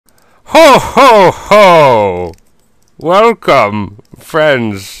Ho, ho, ho! Welcome,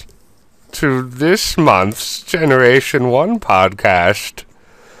 friends, to this month's Generation 1 podcast,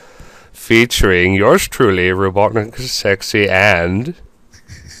 featuring yours truly, RobotnikIsSexy, and...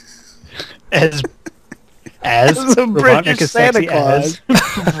 As a British Santa Claus.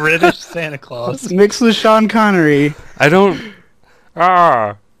 British Santa Claus. Mixed with Sean Connery. I don't...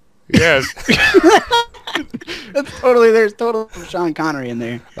 Yes. There's totally Sean Connery in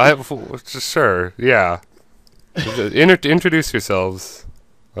there. Sure, yeah. Introduce yourselves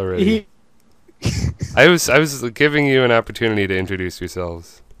already. I was giving you an opportunity to introduce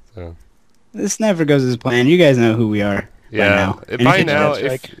yourselves. So. This never goes as planned. You guys know who we are. Yeah. By now,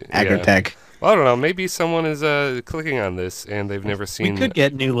 Agrotech. Well, I don't know. Maybe someone is clicking on this and they've never seen. We could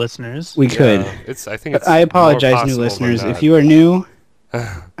get new listeners. We could. I think it's. I apologize, new listeners. If you are new,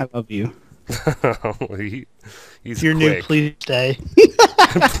 I love you. He's if you're quick. new, please stay.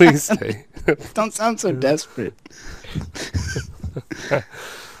 Please stay. Don't sound so desperate.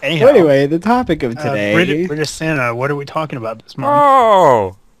 Anyhow, anyway, the topic of today. British Santa, what are we talking about this month?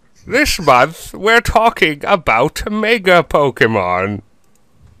 Oh, this month we're talking about Mega Pokemon.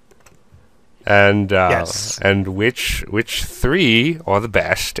 And yes. And which three are the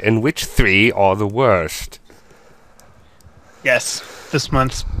best and which three are the worst? Yes, this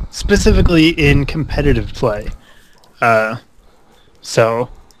month specifically in competitive play. So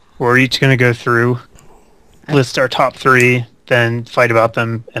we're each going to go through, list our top three, then fight about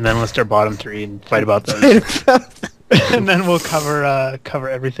them, and then list our bottom three and fight about those. And then we'll cover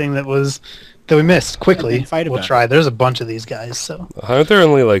everything that we missed quickly. We'll try. There's a bunch of these guys, so. Aren't there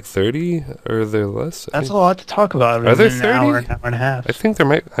only like 30, or are there less? That's a lot to talk about. Are there 30? An hour and a half. I think there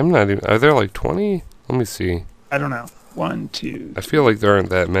might. I'm not even. Are there like 20? Let me see. I don't know. 1, 2. I feel like there aren't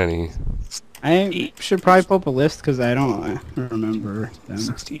that many. I should probably pull up a list because I don't remember them.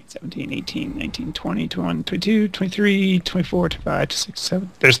 16, 17, 18, 19, 20, 21, 22, 23, 24, 25, 26,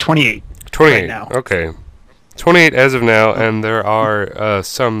 7. There's 28. 28 right now. Okay. 28 as of now, and there are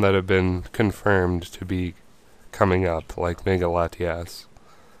some that have been confirmed to be coming up, like Mega Latias.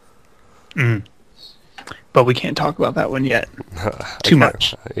 But we can't talk about that one yet. Too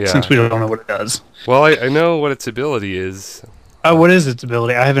much, since we don't know what it does. Well, I know what its ability is. What is its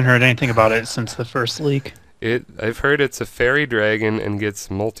ability? I haven't heard anything about it since the first leak. I've heard it's a fairy dragon and gets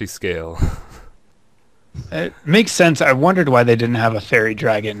multi-scale. It makes sense. I wondered why they didn't have a fairy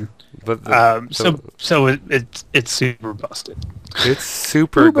dragon. But it's super busted. It's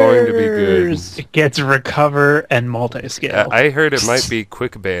super going to be good. It gets recover and multi-scale. I heard it might be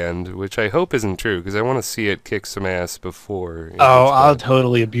quick banned, which I hope isn't true because I want to see it kick some ass before. I'll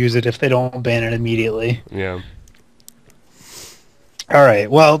totally abuse it if they don't ban it immediately. Yeah. All right.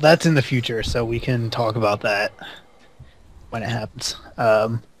 Well, that's in the future, so we can talk about that when it happens.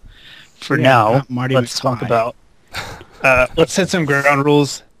 For now, let's talk about. Let's set some ground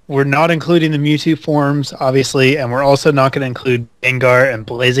rules. We're not including the Mewtwo forms, obviously, and we're also not going to include Gengar and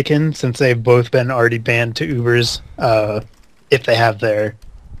Blaziken since they've both been already banned to Ubers if they have their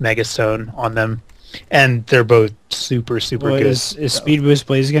Mega Stone on them, and they're both super good. Is Speed Boost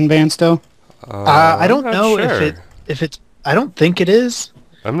Blaziken banned still? I don't know sure. if it's. I don't think it is.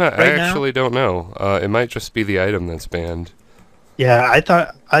 I'm not. I actually don't know. It might just be the item that's banned. Yeah, I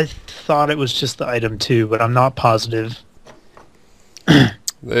thought it was just the item too, but I'm not positive.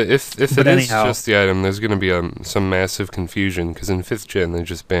 If it is just the item, there's going to be some massive confusion because in 5th gen they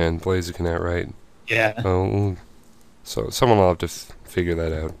just banned Blaziken outright. Yeah. So someone will have to figure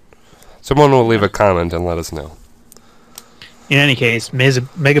that out. Someone will leave a comment and let us know. In any case, Mega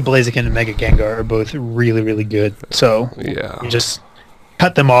Blaziken and Mega Gengar are both really good. So yeah, you just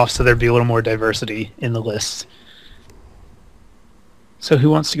cut them off so there'd be a little more diversity in the list. So who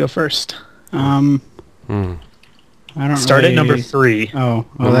wants to go first? I don't start at number 3. Oh,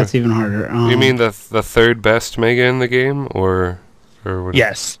 that's even harder. You mean the third best Mega in the game, or what?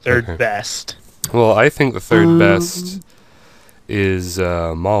 Yes, third best. Well, I think the third best is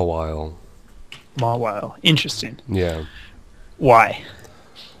Mawile. Mawile, interesting. Yeah. Why?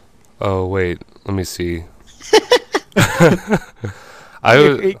 Oh wait, let me see.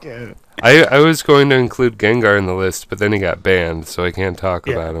 I was going to include Gengar in the list, but then he got banned, so I can't talk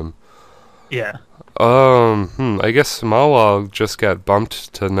about him. Yeah. I guess Mawile just got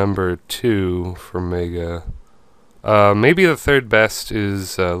bumped to number 2 for Mega. Maybe the third best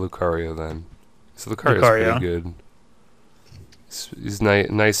is Lucario then. So Lucario's pretty good. He's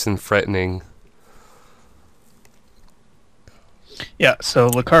nice and threatening. Yeah, so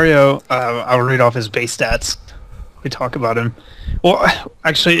Lucario, I'll read off his base stats. we talk about him. Well,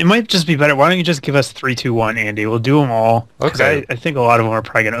 actually, it might just be better. Why don't you just give us 3, 2, 1, Andy? We'll do them all. Okay. I think a lot of them are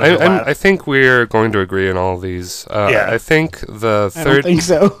probably going to overlap. I think we're going to agree on all of these. Yeah. I think the I third. don't think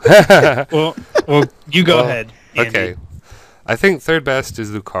so. well, you go ahead, Andy. Okay. I think third best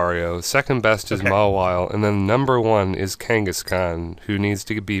is Lucario, second best is Mawile, and then number 1 is Kangaskhan, who needs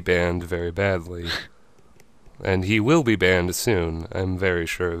to be banned very badly. And he will be banned soon, I'm very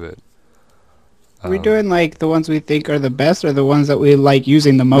sure of it. Are we doing like the ones we think are the best, or the ones that we like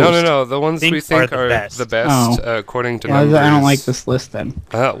using the most? No. The ones we think are the best according to numbers. I don't like this list then.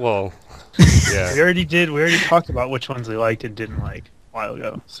 Well, yeah. We already talked about which ones we liked and didn't like a while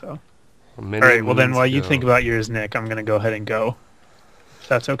ago. So, all right. Well, then while you think about yours, Nick, I'm gonna go ahead and go. If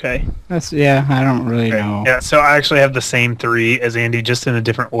that's okay. I don't really know. Yeah. So I actually have the same 3 as Andy, just in a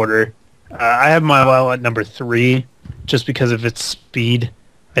different order. I have Mawile at number 3, just because of its speed.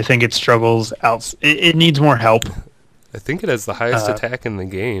 I think it struggles out. It needs more help. I think it has the highest attack in the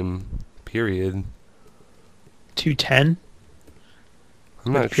game. Period. 210.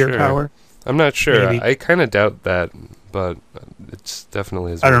 I'm not pure sure. Power. I'm not sure. Maybe. I kind of doubt that, but it's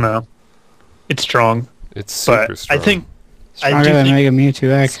definitely. I don't know. It's strong. It's super strong. I think Stronger than Mega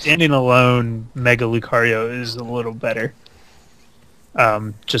Mewtwo X. Standing alone, Mega Lucario is a little better.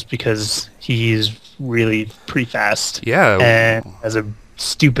 Just because he's really pretty fast. Yeah. And has a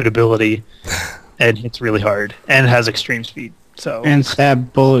stupid ability and hits really hard and has extreme speed. So and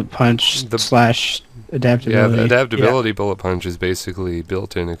stab bullet punch slash adaptability. Yeah, the adaptability bullet punch is basically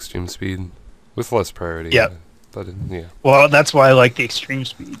built-in extreme speed with less priority. Yeah. But yeah. Well, that's why I like the extreme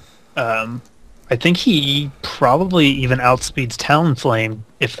speed. I think he probably even outspeeds Talonflame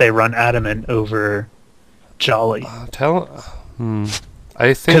if they run Adamant over Jolly. I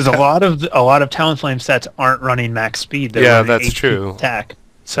think because a lot of Talonflame sets aren't running max speed. They're running that's true. Attack.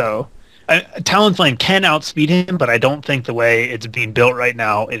 So Talonflame can outspeed him, but I don't think the way it's being built right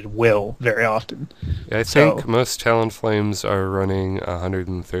now it will very often. Yeah, I think most Talonflames are running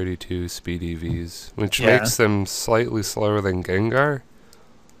 132 speed EVs, which makes them slightly slower than Gengar.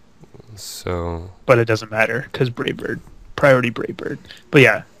 So, but it doesn't matter because priority Brave Bird. But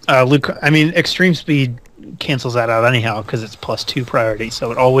yeah, extreme speed cancels that out anyhow because it's +2 priority,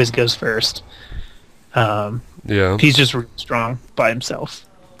 so it always goes first. He's just really strong by himself.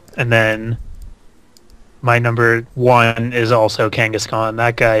 And then my number 1 is also Kangaskhan.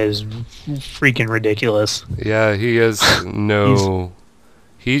 That guy is freaking ridiculous. Yeah, he has I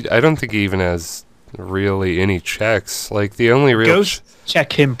don't think he even has really any checks. Like the only real Ghost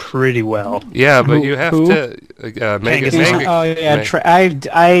check him pretty well. Yeah, but you have to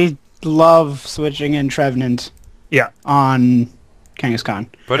I love switching in Trevenant. Yeah. On Kangaskhan.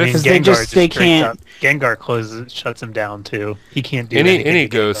 But they can't. Gengar shuts him down too. He can't do any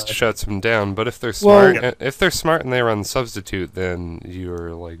ghost shuts him down. But if they're smart, and they run substitute, then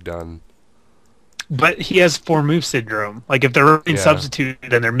you're like done. But he has 4 move syndrome. Like if they're running substitute,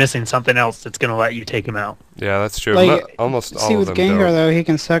 then they're missing something else that's gonna let you take him out. Yeah, that's true. Almost all of them. See with Gengar though, he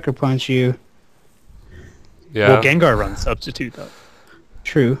can sucker punch you. Yeah. Well, Gengar runs substitute though.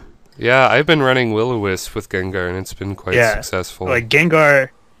 True. Yeah, I've been running Will-O-Wisp with Gengar, and it's been quite successful. Like Gengar,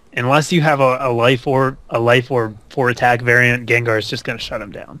 unless you have a life or 4 attack variant, Gengar is just going to shut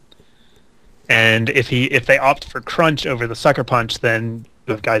him down. And if they opt for Crunch over the Sucker Punch, then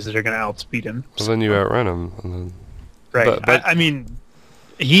you have guys that are going to outspeed him. Well, then you outrun him. And then, right. But I mean,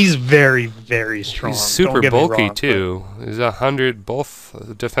 he's very, very strong. He's super bulky too. He's 100.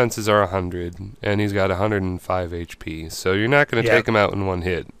 Both defenses are 100, and he's got 105 HP. So you're not going to take him out in one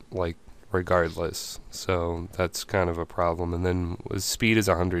hit. Like regardless, so that's kind of a problem. And then his speed is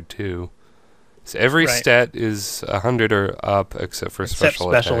 100 too. So every stat is 100 or up except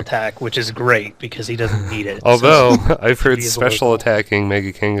special attack, which is great because he doesn't need it. Although I've heard special attacking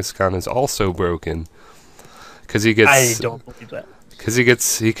Mega Kangaskhan is also broken because he gets. I don't believe that. Because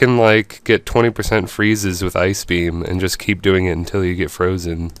he can like get 20% freezes with Ice Beam and just keep doing it until you get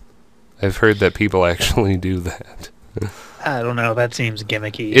frozen. I've heard that people actually do that. I don't know. That seems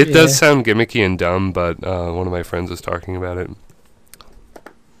gimmicky. It does sound gimmicky and dumb, but one of my friends was talking about it.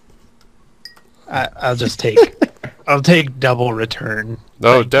 I'll just take. I'll take double return.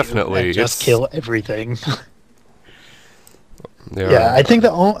 Oh, definitely. Just kill everything. Yeah, I think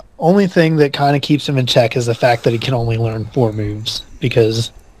the only thing that kind of keeps him in check is the fact that he can only learn 4 moves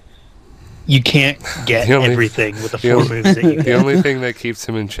because you can't get everything with the 4 moves that you get. The only thing that keeps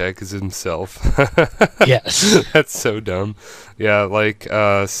him in check is himself. Yes. That's so dumb. Yeah, like,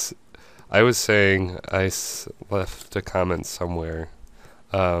 I was saying, I left a comment somewhere.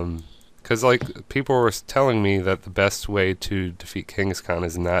 Because, like, people were telling me that the best way to defeat Kangaskhan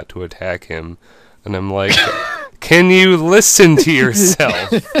is not to attack him. And I'm like, Can you listen to yourself?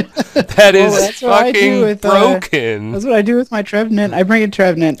 That is fucking broken. That's what I do with my Trevenant. I bring in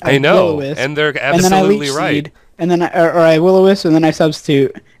Trevenant. I know, and they're absolutely right. And then I Will-O-Wisp, and then I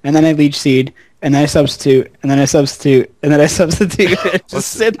substitute, and then I Leech Seed, and then I substitute, and then I substitute, and then I substitute.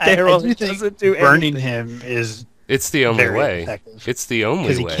 Just sit there while he doesn't do anything. Burning him is It's the only way. Effective. It's the only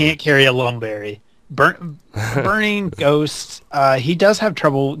way. Because he can't carry a Lone Berry. Burning Ghost, he does have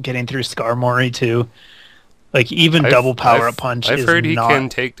trouble getting through Skarmory, too. Like, even double power-up punch I've heard he can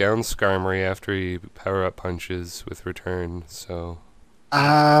take down Skarmory after he power-up punches with return, so...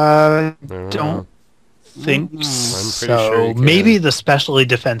 don't think so. Sure maybe the specially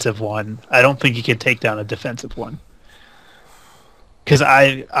defensive one. I don't think he can take down a defensive one. Because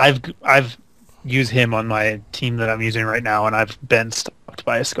I've used him on my team that I'm using right now, and I've been stalked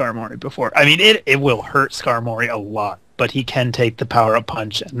by a Skarmory before. I mean, it will hurt Skarmory a lot, but he can take the power-up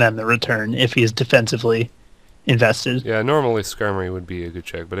punch and then the return if he is defensively invested. Yeah, normally Skarmory would be a good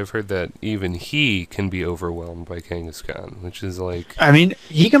check, but I've heard that even he can be overwhelmed by Kangaskhan, which is like... I mean,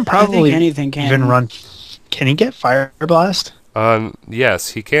 he can probably even run... Can he get Fire Blast? Yes,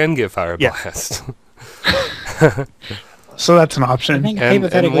 he can get Fire Blast. So that's an option. I think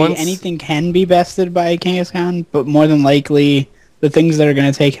hypothetically anything can be bested by Kangaskhan, but more than likely the things that are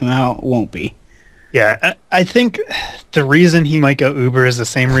going to take him out won't be. Yeah, I think the reason he might go Uber is the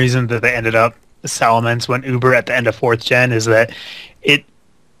same reason that they ended up Salamence went Uber at the end of 4th gen, is that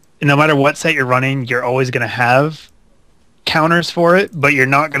no matter what set you're running, you're always going to have counters for it, but you're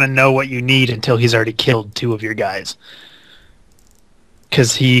not going to know what you need until he's already killed 2 of your guys.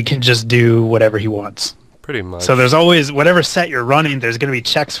 Because he can just do whatever he wants. Pretty much. So there's always, whatever set you're running, there's going to be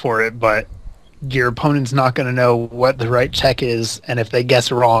checks for it, but your opponent's not going to know what the right check is, and if they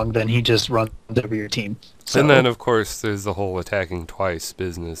guess wrong, then he just runs over your team. So, and then, of course, there's the whole attacking twice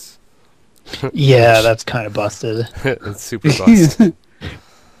business. Yeah, that's kind of busted. It's super busted.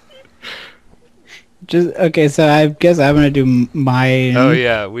 Okay, so I guess I'm gonna do mine. Oh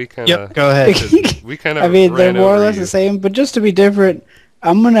yeah, we kind of. Yep, go ahead. We kind of. I mean, they're more or less the same, but just to be different,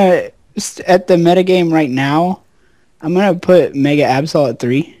 I'm gonna at the metagame right now. I'm gonna put Mega Absol at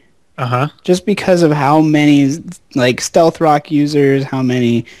 3. Just because of how many like Stealth Rock users, how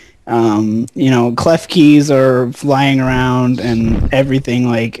many Clef keys are flying around and everything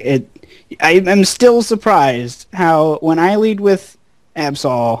like it. I'm still surprised how when I lead with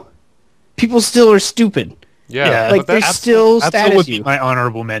Absol, people still are stupid. Yeah, like they're still status would be my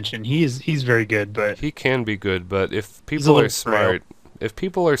honorable mention. He's very good, but he can be good. But if people are smart,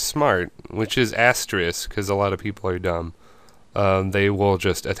 which is asterisk because a lot of people are dumb, they will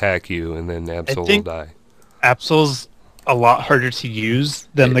just attack you, and then Absol will die. Absol's a lot harder to use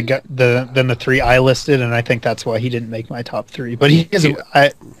than the 3 I listed, and I think that's why he didn't make my top 3. But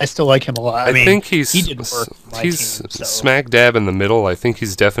I still like him a lot. I mean, think he's he's smack dab in the middle. I think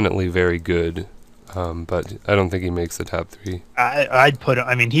he's definitely very good, but I don't think he makes the top 3. I'd put him.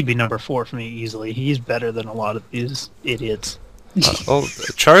 I mean, he'd be number 4 for me easily. He's better than a lot of these idiots.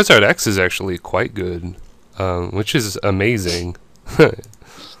 Charizard X is actually quite good, which is amazing.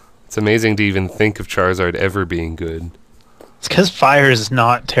 It's amazing to even think of Charizard ever being good. It's because fire is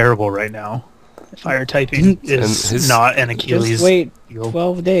not terrible right now. Fire typing is not an Achilles. Just wait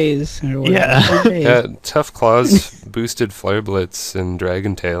 12 days. Or yeah. Tough Claws boosted Flare Blitz and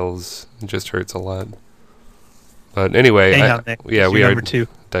Dragon Tails. It just hurts a lot. But anyway, we are number 2.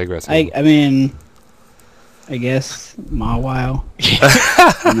 Digressing. I mean, I guess Mawile.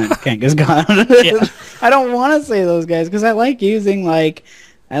 And then Kangaskhan. Yeah. I don't want to say those guys because I like using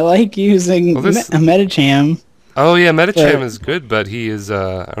Medicham. Oh yeah, Medicham is good, but he is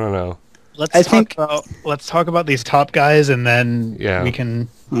I don't know. Let's talk about these top guys, and then we can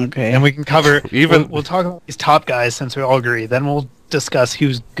cover. We'll talk about these top guys since we all agree. Then we'll discuss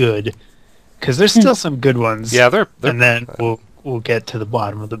who's good, because there's still some good ones. Yeah, they're and then we'll get to the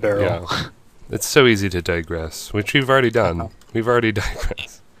bottom of the barrel. Yeah. It's so easy to digress, which we've already done. We've already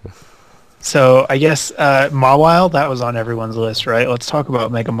digressed. So I guess Mawile, that was on everyone's list, right? Let's talk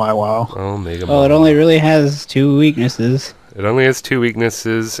about Mega Mawile. Oh, Mega Mawile. Well, it only really has 2 weaknesses. It only has 2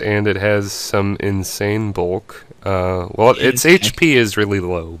 weaknesses, and it has some insane bulk. Its HP is really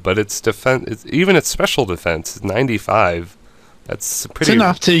low, but its defense, even its special defense, is 95. That's pretty. It's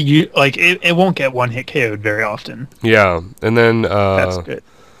enough to it won't get one hit KO'd very often. Yeah, and then that's good.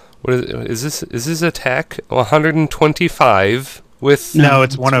 What is this? Is this attack 125 with? No,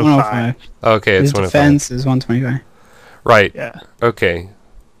 it's 105. Okay, it's 105. His defense is 125. Right. Yeah.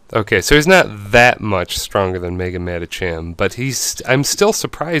 Okay, so he's not that much stronger than Mega Medicham, but I'm still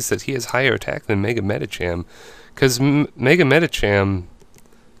surprised that he has higher attack than Mega Medicham, because Mega Medicham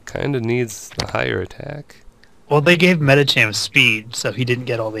kind of needs the higher attack. Well, they gave Metachamp speed, so he didn't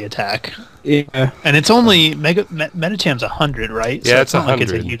get all the attack. Yeah. And it's only Metachamp's 100, right? Yeah, so it's not 100.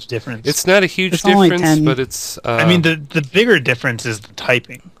 like it's a huge difference. It's not a huge It's only difference, 10. but it's... I mean, the bigger difference is the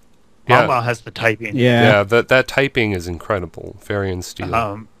typing. Yeah. Mao has the typing. Yeah. that typing is incredible. Fairy and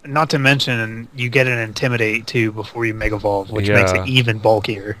Steel. Not to mention, you get an Intimidate, too, before you Mega Evolve, which makes it even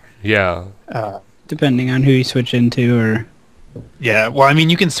bulkier. Yeah. Depending on who you switch into, or... Yeah, well, I mean,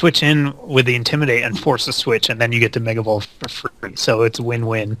 you can switch in with the Intimidate and force a switch, and then you get to Mega Evolve for free, so it's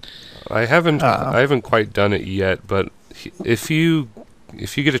win-win. I haven't quite done it yet, but if you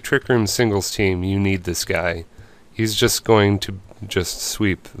get a Trick Room singles team, you need this guy. He's just going to just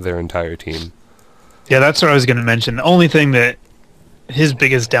sweep their entire team. Yeah, that's what I was going to mention. The only thing that his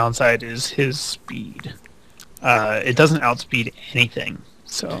biggest downside is his speed. It doesn't outspeed anything.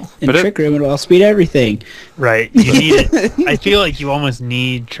 So in Trick Room, it'll outspeed everything. Right. You need it. I feel like you almost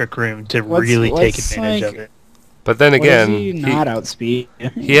need Trick Room to really take advantage of it. But then again, he not outspeed.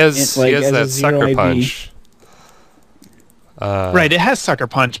 He has that sucker IV. Punch. Right, it has Sucker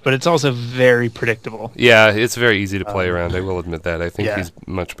Punch, but it's also very predictable. Yeah, it's very easy to play around, I will admit that. I think he's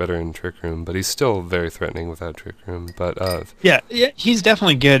much better in Trick Room, but he's still very threatening without Trick Room. But yeah, he's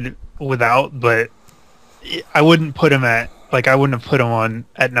definitely good without, but I wouldn't put him at, I wouldn't have put him on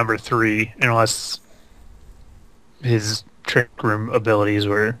at number 3 unless his Trick Room abilities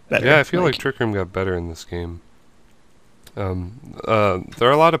were better. Yeah, I feel like Trick Room got better in this game. There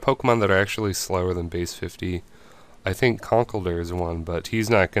are a lot of Pokemon that are actually slower than base 50. I think Conkeldurr is one, but he's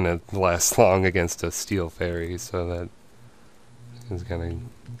not going to last long against a Steel Fairy, so that is kind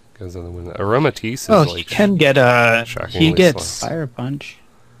of goes on the win. Aromatisse is he can get he gets slow. Fire Punch.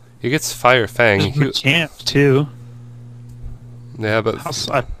 He gets Fire Fang. Machamp too. Yeah, but how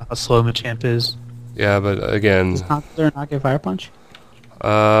slow Machamp is. Yeah, but again, does Conkeldurr not get Fire Punch?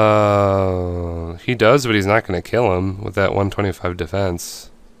 He does, but he's not going to kill him with that 125 defense.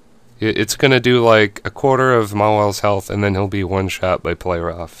 It's going to do like a quarter of Mawel's health, and then he'll be one shot by Play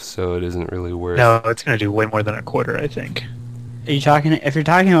Rough, so it isn't really worth. No, it's going to do way more than a quarter, I think. Are you talking? If you're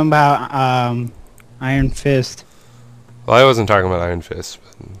talking about Iron Fist. Well, I wasn't talking about Iron Fist,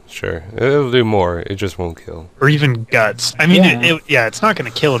 but sure, it'll do more. It just won't kill. Or even Guts. I mean, it's not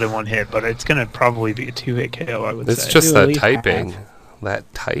going to kill it in one hit, but it's going to probably be a 2-hit KO. I would say. It's just that typing. That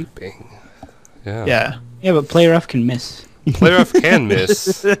typing. Yeah. Yeah. Yeah, but Play Rough can miss. Play Rough can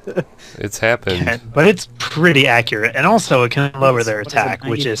miss. It's happened. But it's pretty accurate, and also it can lower their attack,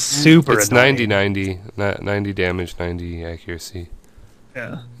 which is super annoying. It's 90-90, 90 damage, 90 accuracy.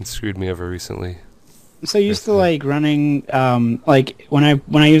 Yeah. It screwed me over recently. So I used to like running, like when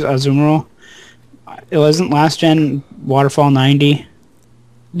I use Azumarill, it wasn't last gen Waterfall 90.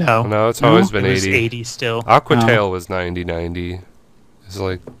 No, it's always been 80. 80 still. Aquatail was 90-90. It's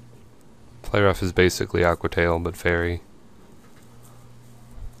like Play Rough is basically Aquatail but fairy.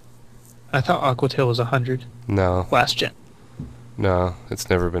 I thought Aquatail was 100. No. Last gen. No, it's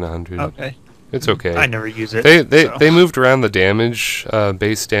never been 100. Okay. It's okay. I never use it. They moved around the damage,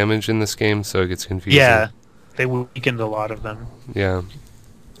 base damage in this game, so it gets confusing. Yeah, they weakened a lot of them. Yeah.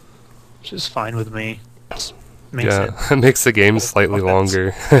 Which is fine with me. It makes the game slightly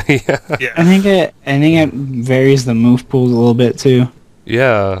longer. Yeah. I think it varies the move pools a little bit too.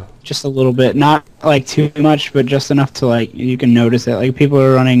 Yeah. Just a little bit, not like too much, but just enough to like you can notice it. Like people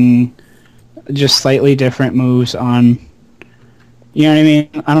are running just slightly different moves on. You know what I mean?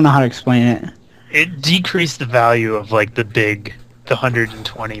 I don't know how to explain it. It decreased the value of like the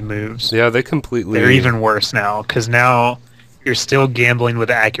 120 moves. Yeah, they completely. They're even worse now because now you're still gambling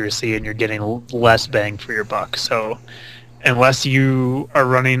with accuracy and you're getting less bang for your buck. So unless you are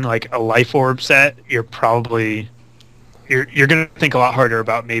running like a life orb set, you're probably you're going to think a lot harder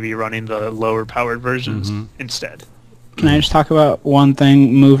about maybe running the lower powered versions instead. Can I just talk about one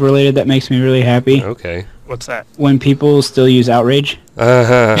thing move related that makes me really happy? Okay. What's that? When people still use Outrage.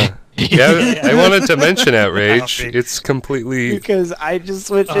 Yeah, I wanted to mention Outrage. It's completely... Because I just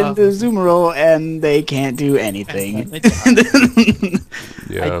switched into Azumarill and they can't do anything.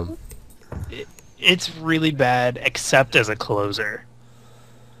 Yeah. It's really bad, except as a closer.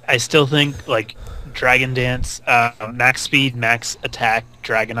 I still think, like, Dragon Dance, max speed, max attack,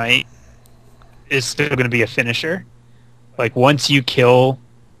 Dragonite is still going to be a finisher. Like, once you kill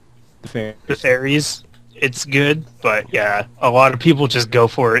the fairies, it's good, but yeah, a lot of people just go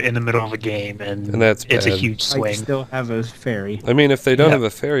for it in the middle of a game, and that's it's bad. a huge swing. Like still have a fairy. I mean, if they don't have a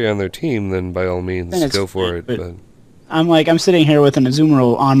fairy on their team, then by all means, go for it. But I'm sitting here with an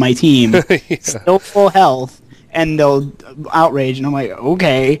Azumarill on my team, still full health, and they'll Outrage, and I'm like,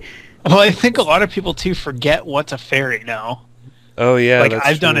 okay. Well, I think a lot of people, too, forget what's a fairy now. Oh yeah, like that's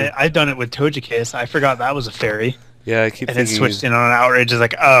I've done true. it. I've done it with Togekiss. I forgot that was a fairy. Yeah, I keep And then thinking switched in on an outrage. Is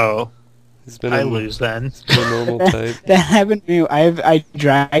like, oh, I lose then. He's been a normal type. That happened to me. I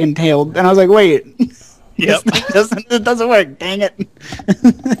dragon tailed, and I was like, wait, Yep. it doesn't work. Dang it.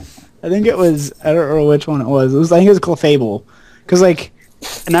 I think it was, I don't know which one it was. I think it was Clefable. Because, like,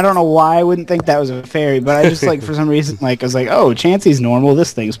 and I don't know why I wouldn't think that was a fairy, but I just, like, for some reason, like, I was like, oh, Chansey's normal.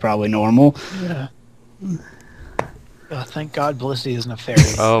 This thing's probably normal. Yeah. Oh, thank God Blissey isn't a fairy.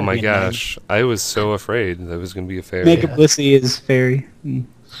 Oh my gosh. I was so afraid that was going to be a fairy. Make a Blissey is fairy.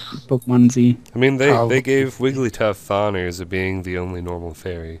 Pokemon Z. I mean, they gave Wigglytuff honors of being the only normal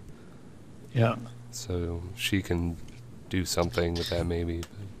fairy. Yeah. So she can do something with that, maybe.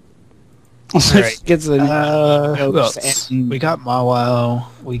 Right. Gets a who else? We got Mawile.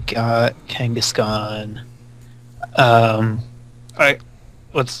 We got Kangaskhan. All right.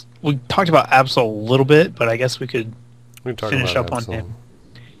 We talked about Absol a little bit, but I guess we could finish up on him.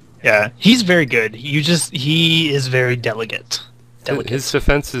 Yeah, he's very good. He is very delicate. His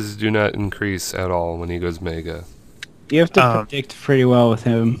defenses do not increase at all when he goes Mega. You have to predict pretty well with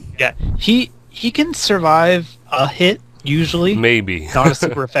him. Yeah, he can survive a hit usually. Maybe not a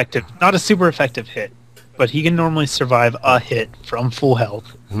super effective hit, but he can normally survive a hit from full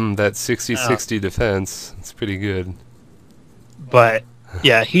health. That 60-60 defense, it's pretty good. But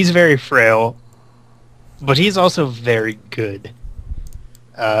yeah, he's very frail, but he's also very good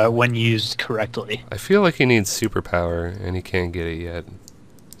when used correctly. I feel like he needs superpower, and he can't get it yet,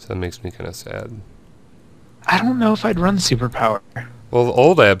 so that makes me kind of sad. I don't know if I'd run superpower. Well,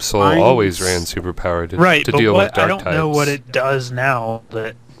 old Absol always ran superpower to deal with dark types. I don't know what it does now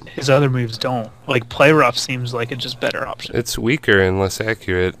that his other moves don't. Like, Play Rough seems like a just better option. It's weaker and less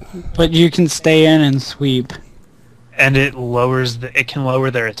accurate. But you can stay in and sweep. And it can lower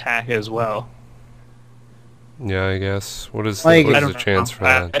their attack as well. Yeah, I guess. What is Like, the chance for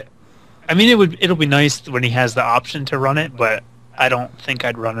that? I mean, it'll be nice when he has the option to run it, but I don't think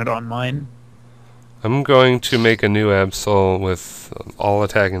I'd run it on mine. I'm going to make a new Absol with all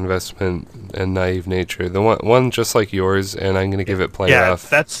attack investment and naive nature. The one just like yours, and I'm going to give it Play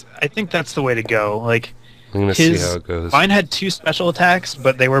Rough. I think that's the way to go. Like, I'm going to see how it goes. Mine had 2 special attacks,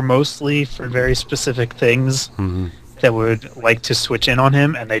 but they were mostly for very specific things that would like to switch in on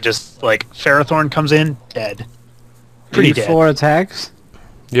him, and they just, like, Ferrothorn comes in, dead. Pretty dead. 4 attacks?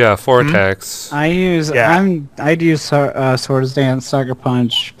 Yeah, 4 attacks. I'd use Swords Dance, Sucker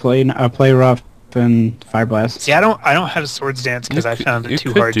Punch, Play Rough, and Fire Blast. See, I don't have Swords Dance because I found it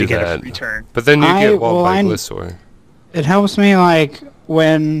too hard to get a free turn. But then you get walled by Gliscor. It helps me, like,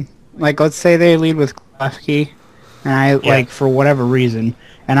 when, like, let's say they lead with Klefki, and I, like, for whatever reason,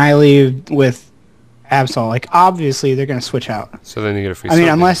 and I lead with Absol, like, obviously they're going to switch out. So then you get a free sub. I mean,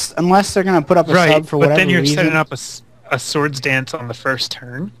 unless they're going to put up a sub for whatever reason. But then you're setting up a Swords Dance on the first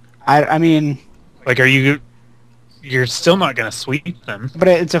turn. I mean... Like, you're still not going to sweep them. But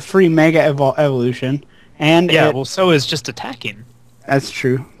it's a free Mega Evolution. And well, so is just attacking. That's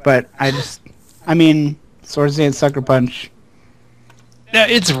true. But I mean, Swords Dance, Sucker Punch. No,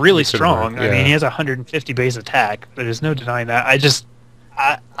 it's really strong. I mean, he has 150 base attack. There's no denying that.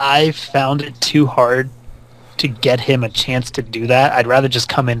 I found it too hard to get him a chance to do that. I'd rather just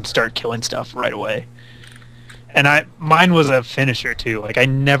come in and start killing stuff right away. And mine was a finisher too. Like, I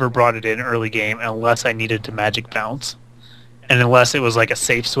never brought it in early game unless I needed to magic bounce, and unless it was like a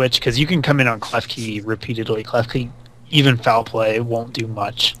safe switch, because you can come in on Klefki repeatedly. Klefki, even foul play, won't do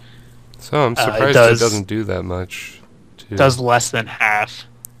much. So I'm surprised it doesn't do that much. Does less than half,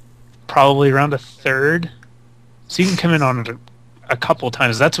 probably around a third. So you can come in on it a couple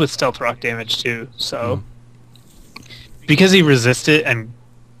times. That's with Stealth Rock damage too. So because he resists it, and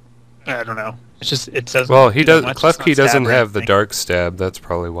I don't know. It's just it doesn't. Well, he does. Klefki doesn't have the dark stab. That's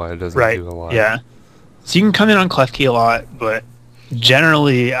probably why it doesn't do a lot. Yeah. So you can come in on Klefki a lot, but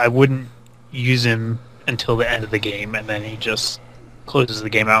generally I wouldn't use him until the end of the game, and then he just closes the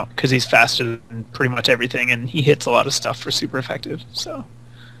game out because he's faster than pretty much everything, and he hits a lot of stuff for super effective. So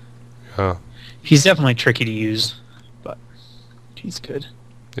he's definitely tricky to use, but he's good.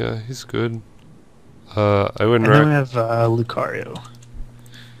 Yeah, he's good. I wouldn't. And then we have Lucario.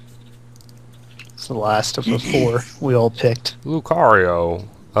 It's the last of the 4 we all picked. Lucario.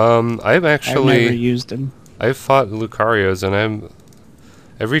 I've never used him. I've fought Lucarios, and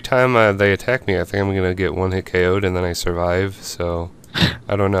every time they attack me, I think I'm gonna get 1-hit KO'd, and then I survive. So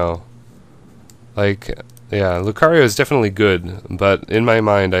I don't know. Like, yeah, Lucario is definitely good, but in my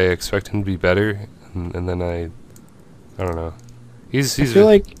mind, I expect him to be better, and then I don't know. I feel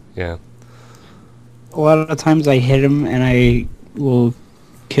like a lot of times I hit him and I will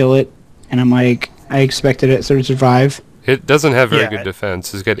kill it, and I'm like, I expected it to survive, It doesn't have very good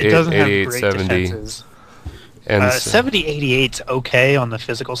defense. It's got 88, 70. Defenses. And 70, 88's okay on the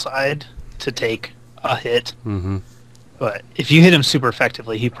physical side to take a hit. Mm-hmm. But if you hit him super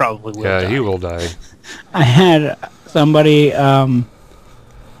effectively, he probably will die. Yeah, he will die. I had somebody I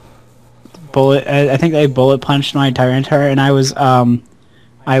think they bullet punched my Tyranitar, and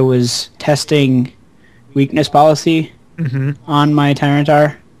I was testing weakness policy on my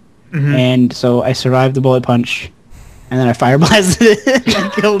Tyranitar, and so I survived the bullet punch, and then I fire blasted it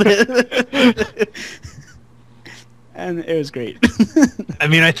and killed it. And it was great. I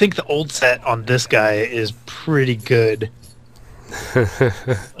mean, I think the old set on this guy is pretty good.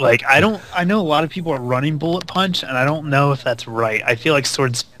 Like, I know a lot of people are running bullet punch, and I don't know if that's right. I feel like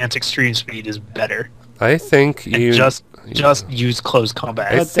Sword Stance Extreme Speed is better. I think you just use close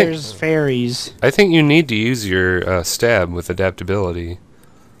combat. But there's fairies. I think you need to use your stab with adaptability.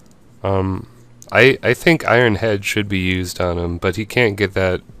 I think Iron Head should be used on him, but he can't get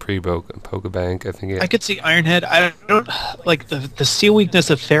that pre-Pokebank. I could see Iron Head. I don't like the Steel weakness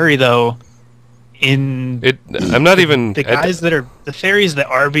of Fairy though. I'm not even the fairies that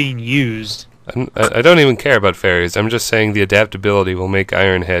are being used. I don't even care about fairies. I'm just saying the adaptability will make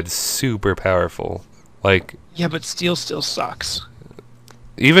Iron Head super powerful. Like, yeah, but Steel still sucks.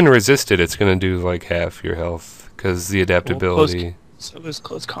 Even resisted, it's gonna do like half your health because the adaptability. So is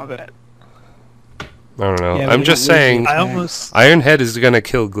close combat. I don't know. Yeah, I'm just saying. Iron Head is gonna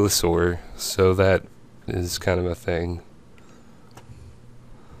kill Gliscor, so that is kind of a thing.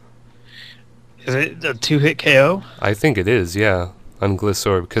 Is it a 2-hit KO? I think it is, yeah, on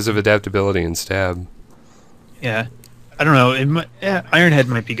Gliscor because of adaptability and stab. Yeah, I don't know. Iron Head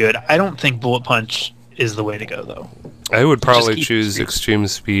might be good. I don't think Bullet Punch is the way to go, though. I would probably choose Extreme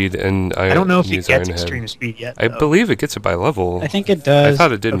Speed and I don't know if it gets Extreme Speed yet. I believe it gets it by level. I think it does. I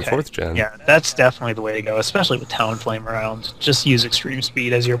thought it did in 4th gen. Yeah, that's definitely the way to go, especially with Talonflame around. Just use Extreme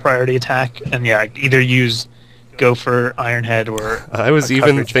Speed as your priority attack, and yeah, either go for Iron Head or... I was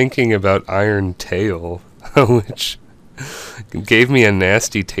even thinking about Iron Tail, which gave me a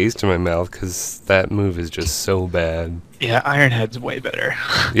nasty taste in my mouth because that move is just so bad. Yeah, Iron Head's way better.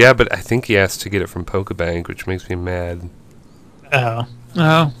 Yeah, but I think he has to get it from Pokebank, which makes me mad. Oh,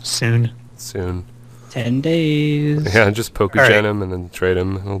 soon. 10 days. Yeah, just Pokegen him and then trade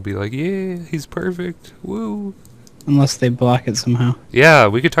him, and we'll be like, yeah, he's perfect. Woo. Unless they block it somehow. Yeah,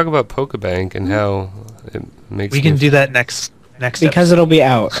 we could talk about Pokebank and how it makes. We can do that next. Because episode. It'll be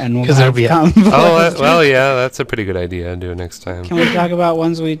out and we'll it'll be out. Well, yeah, that's a pretty good idea. Do it next time. Can we talk about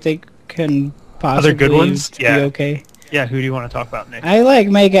ones we think can possibly other good ones? Be okay? Yeah, who do you want to talk about next? I like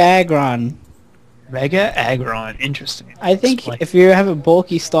Mega Aggron. Mega Aggron, interesting. I think if you have a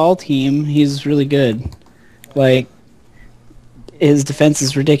bulky stall team, he's really good. Like, his defense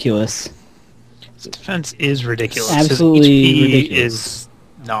is ridiculous. His defense is ridiculous. Absolutely his HP ridiculous. Is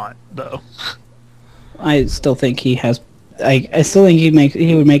not, though. I still think he has... I still think he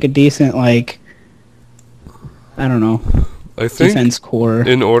would make a decent, like... I don't know. I think defense core.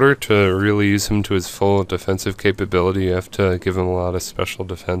 In order to really use him to his full defensive capability, you have to give him a lot of special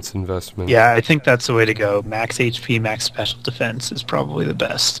defense investment. Yeah, I think that's the way to go. Max HP, max special defense is probably the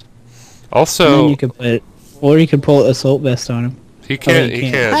best. Also, you could pull Assault Vest on him. He can't.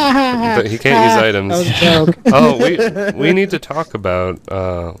 But he can't use items. That was a joke. Oh, we need to talk about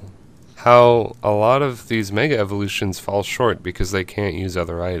how a lot of these Mega Evolutions fall short because they can't use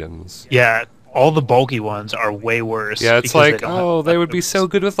other items. Yeah. All the bulky ones are way worse. Yeah, it's like, they would be so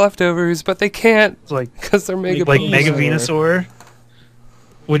good with leftovers, but they can't, because they're Mega Like Mega Venusaur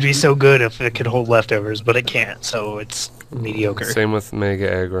would be so good if it could hold leftovers, but it can't, so it's mediocre. Same with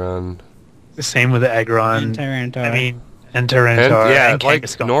Mega Aggron. Same with the Aggron. And Tyranitar. I mean, and Tyranitar. And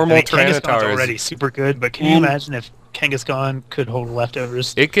like Normal Tyranitar Kangaskhan's already super good, but can you imagine if Kangaskhan could hold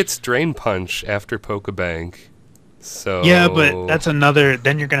leftovers? It gets Drain Punch after Pokebank. So yeah, but that's another.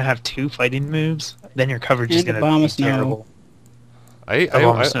 Then you're gonna have 2 fighting moves. Then your coverage is gonna be terrible. I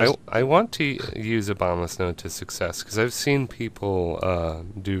want to use Abomasnow to success because I've seen people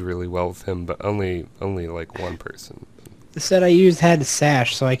do really well with him, but only like one person. The set I used had a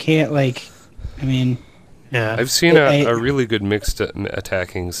sash, so I can't Yeah, I've seen a really good mixed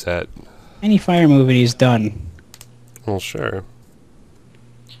attacking set. Any fire move and he's done. Well, sure.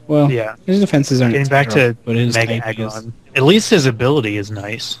 Well, yeah. His defenses aren't getting back to Mega Aggron. At least his ability is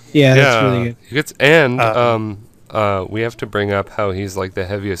nice. Yeah, that's really good. We have to bring up how he's like the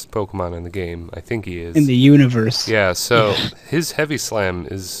heaviest Pokemon in the game. I think he is. In the universe. Yeah, so his Heavy Slam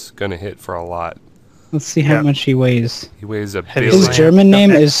is going to hit for a lot. Let's see how much he weighs. He weighs a billion. His German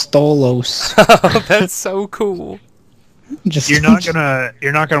name is Stolos. Oh, that's so cool. You're not gonna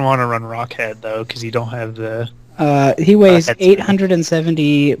want to run Rockhead though, because you don't have the He weighs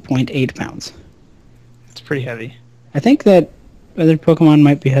 870.8 pounds. It's pretty heavy. I think that other Pokemon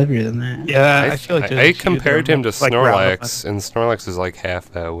might be heavier than that. Yeah, I feel like I compared him to Snorlax, and Snorlax is like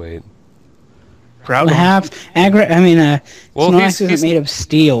half that weight. Snorlax isn't made of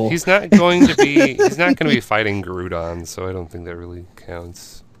steel. He's not going to be. He's not going to be fighting Groudon, so I don't think that really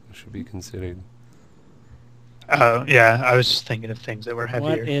counts. It should be considered. Oh yeah, I was just thinking of things that were heavier.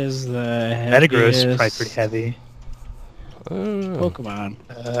 What is the Metagross is probably pretty heavy. Pokemon?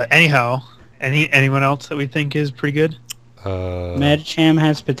 Anyhow, anyone else that we think is pretty good? Medicham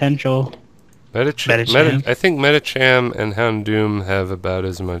has potential. Medicham. I think Medicham and Houndoom have about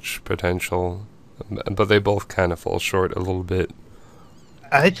as much potential, but they both kind of fall short a little bit.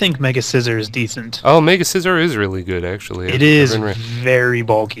 I think Mega Scissor is decent. Oh, Mega Scissor is really good, actually. It is very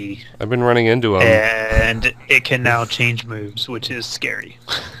bulky. I've been running into him. And it can now change moves, which is scary.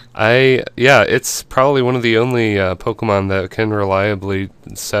 It's probably one of the only Pokemon that can reliably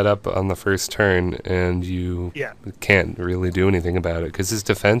set up on the first turn, and you can't really do anything about it, because his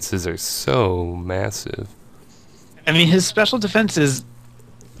defenses are so massive. I mean, his special defense is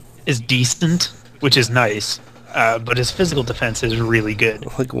decent, which is nice. But his physical defense is really good.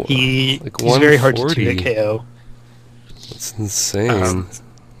 He's very hard to 2-hit KO. That's insane.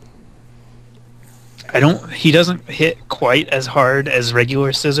 He doesn't hit quite as hard as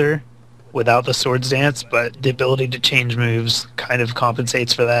regular Scissor without the Swords Dance, but the ability to change moves kind of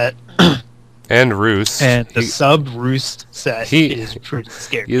compensates for that. And Roost. And the sub-Roost set is pretty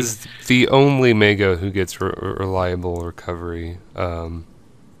scary. He is the only Mega who gets reliable recovery.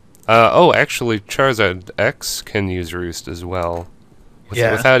 Actually, Charizard X can use Roost as well,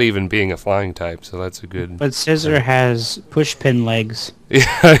 without even being a flying type. So that's a good. But Scissor has push pin legs. Yeah.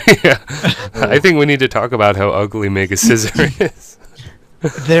 I think we need to talk about how ugly Mega Scissor is.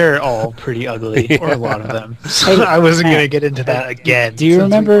 They're all pretty ugly, or a lot of them. So I wasn't gonna get into that again. Do you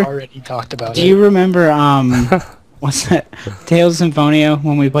remember? We already talked about it. Do you remember? What's that? Tales of Symphonia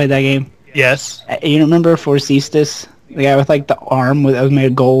when we played that game? Yes. You remember Forcestus? The guy with like the arm that was made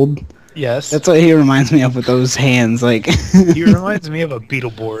of gold. Yes. That's what he reminds me of with those hands. Like he reminds me of a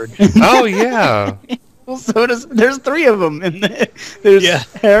Beetleborg. Oh yeah. Well, so does. There's 3 of them in there. There's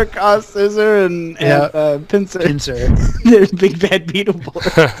Heracross, Scissor, and Pinsir. There's Big Bad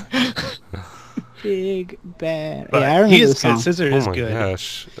Beetleborg. Big Bad. But I remember the song. Good. Scissor is good. Oh my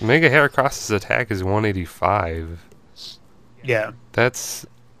gosh. Mega Heracross's attack is 185. Yeah. That's.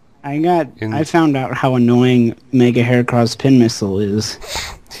 I found out how annoying Mega Heracross Pin Missile is.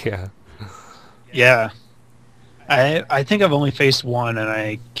 Yeah. Yeah. I think I've only faced one and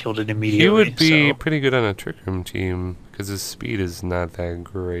I killed it immediately. He would be pretty good on a Trick Room team because his speed is not that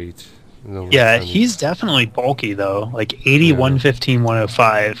great. Yeah, he's definitely bulky though. Like 80, 115,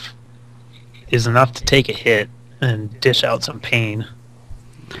 105 is enough to take a hit and dish out some pain.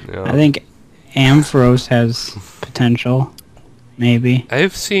 Yeah. I think Ampharos has potential. Maybe.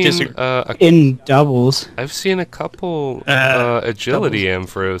 I've seen in doubles. I've seen a couple agility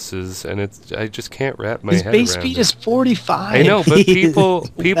Amphoroses, and I just can't wrap my head around it. His base speed is 45. I know, but people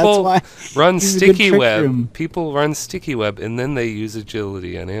run Sticky Web. People run Sticky Web, and then they use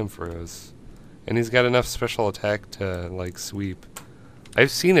agility on Ampharos, and he's got enough special attack to like sweep.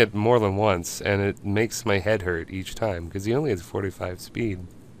 I've seen it more than once, and it makes my head hurt each time because he only has 45 speed.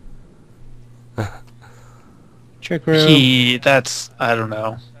 Trick Room. I don't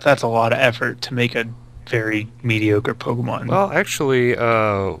know. That's a lot of effort to make a very mediocre Pokemon. Well, actually,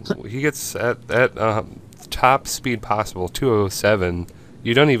 he gets at top speed possible, 207.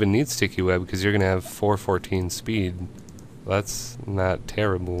 You don't even need Sticky Web because you're going to have 414 speed. That's not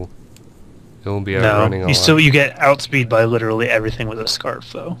terrible. He'll be outrunning a lot. You get outspeed by literally everything with a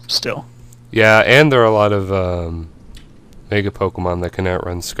Scarf, though, still. Yeah, and there are a lot of Mega Pokemon that can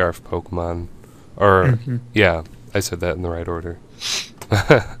outrun Scarf Pokemon. Or, yeah, I said that in the right order.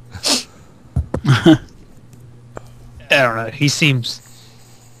 I don't know. He seems...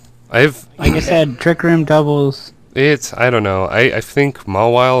 Like I said, Trick Room doubles. I don't know. I think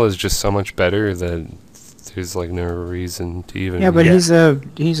Mawile is just so much better that there's like no reason to even... Yeah, but he's a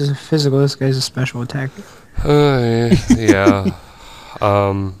physical. This guy's a special attacker. Yeah.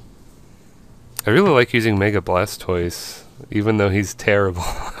 I really like using Mega Blastoise, even though he's terrible.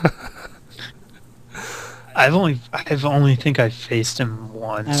 I've only think I faced him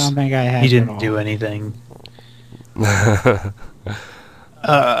once. I don't think I have. He didn't do anything. I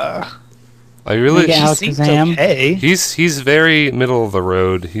really he seems okay. He's very middle of the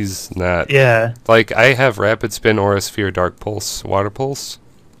road. He's not. Yeah. Like I have Rapid Spin, Aura Sphere, Dark Pulse, Water Pulse,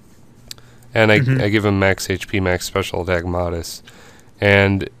 and I give him max HP, max special attack, Modest,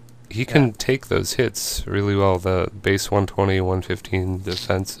 and he can take those hits really well. The base 120, 115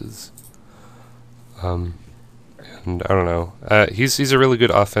 defenses. And I don't know. He's a really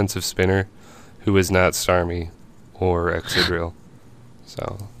good offensive spinner, who is not Starmie or Excadrill.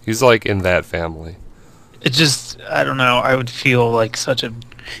 So he's like in that family. It just, I don't know. I would feel like such a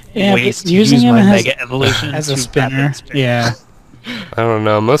waste to using use him my Mega Evolution as a spinner. Yeah. I don't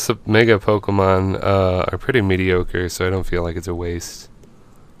know. Most of Mega Pokemon are pretty mediocre, so I don't feel like it's a waste.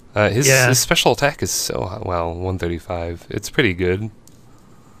 His special attack is so well, 135. It's pretty good.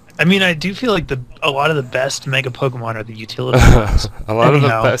 I mean, I do feel like a lot of the best Mega Pokemon are the utility ones. A lot of the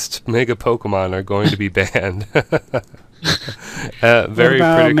best Mega Pokemon are going to be banned. Very what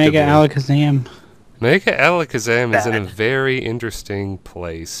about predictably. Mega Alakazam? Mega Alakazam is in a very interesting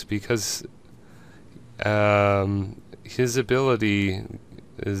place because his ability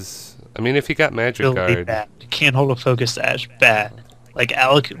is... I mean, if he got Magic Guard... Bad. You can't hold a Focus Sash. Bad. Like,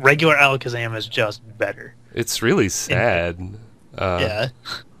 regular Alakazam is just better. It's really sad. Yeah.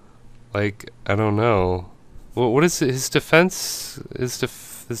 Like, I don't know. What is his defense? His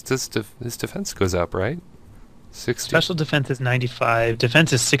defense goes up, right? 60. Special defense is 95.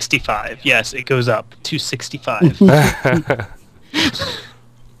 Defense is 65. Yes, it goes up to 65.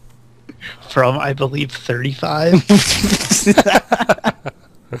 From, I believe, 35.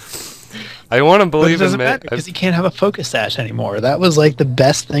 I want to believe it doesn't matter because he can't have a Focus Sash anymore. That was like the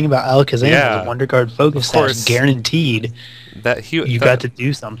best thing about Alakazam. Yeah, the Wonder Guard Focus Sash, guaranteed that you got to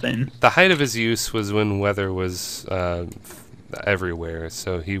do something. The height of his use was when weather was everywhere,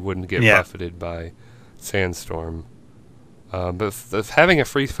 so he wouldn't get buffeted by Sandstorm. But having a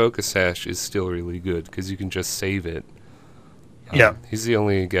free Focus Sash is still really good because you can just save it. Yeah, he's the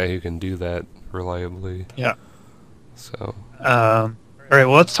only guy who can do that reliably. Yeah. So. All right,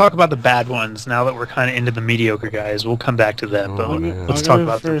 well, let's talk about the bad ones. Now that we're kind of into the mediocre guys, we'll come back to them. But let's talk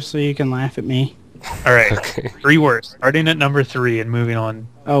about first, so you can laugh at me. All right, okay. 3 worst. Starting at number 3 and moving on.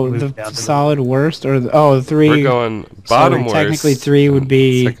 Oh, the solid worst, or the 3. We're going bottom worst. Technically, 3 would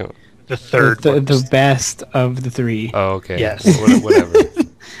be the third. The best of the 3. Oh, okay. Yes. Whatever.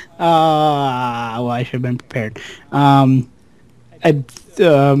 Well, I should have been prepared.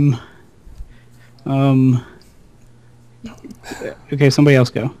 Okay, somebody else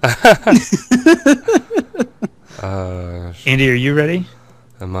go. Andy, are you ready?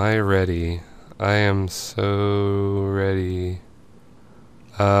 Am I ready? I am so ready.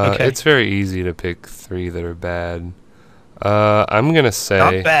 Okay. It's very easy to pick 3 that are bad. I'm going to say...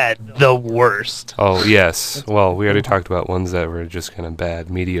 Not bad, the worst. Oh, yes. Well, we already talked about ones that were just kind of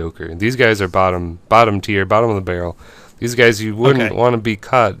bad, mediocre. These guys are bottom tier, bottom of the barrel. These guys you wouldn't want to be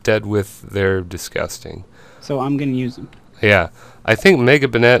caught dead with. They're disgusting. So I'm going to use them. Yeah. I think Mega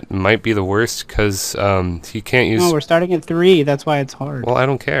Banette might be the worst because he can't use... No, we're starting at 3. That's why it's hard. Well, I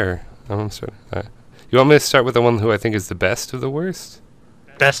don't care. You want me to start with the one who I think is the best of the worst?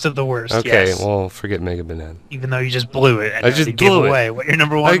 Best of the worst, okay, yes. Well, forget Mega Banette. Even though you just blew it. And I just blew away what your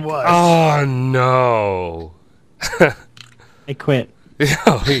number 1 was. Oh, no. I quit.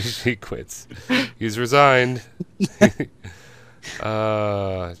 Oh, he quits. He's resigned. It's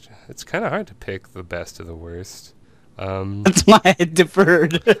kind of hard to pick the best of the worst. That's why I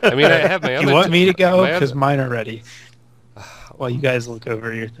deferred. I mean, I have my other... You want me to go? Because mine are ready. While you guys look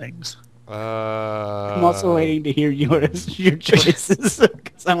over your things. I'm also waiting to hear your choices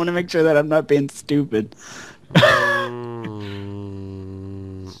because I want to make sure that I'm not being stupid.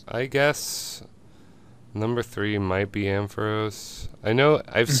 I guess number 3 might be Ampharos. I know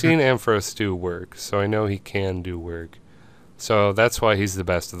I've seen Ampharos do work, so I know he can do work. So that's why he's the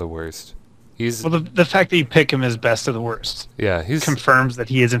best of the worst. Well, the fact that you pick him as best of the worst, confirms that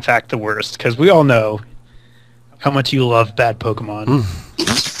he is in fact the worst. Because we all know how much you love bad Pokemon.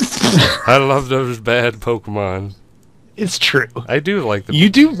 I love those bad Pokemon. It's true. I do like them. You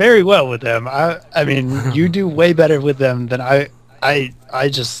do very well with them. I mean, you do way better with them than I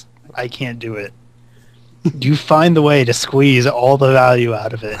can't do it. You find the way to squeeze all the value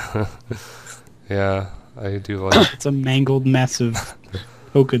out of it. Yeah, I do like... It's a mangled mess of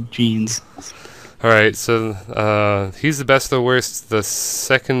Poke genes. Alright, so he's the best of the worst. The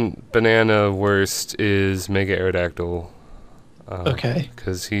second banana worst is Mega Aerodactyl. Okay.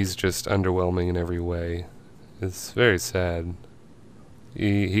 Because he's just underwhelming in every way. It's very sad.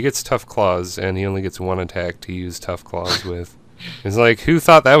 He gets Tough Claws, and he only gets 1 attack to use Tough Claws with. It's like, who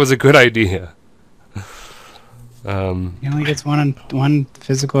thought that was a good idea? He only gets one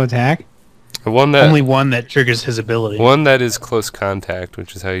physical attack? Only one that triggers his ability. One that is close contact,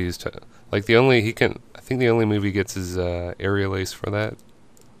 which is how you use... Like, I think the only move he gets is Aerial Ace for that.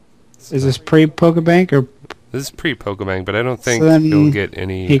 So. Is this pre-Pokebank or This is pre-Pokemon, but I don't think he'll get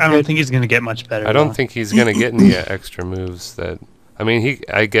any... I don't think he's going to get much better. I don't think he's going to get any extra moves that... I mean,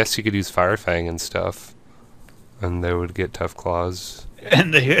 I guess he could use Fire Fang and stuff, and they would get Tough Claws.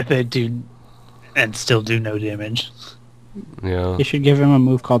 And they do... And still do no damage. Yeah. You should give him a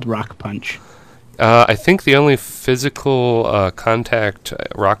move called Rock Punch. I think the only physical contact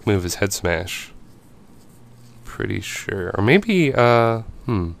rock move is Head Smash. Pretty sure. Or maybe, Yeah.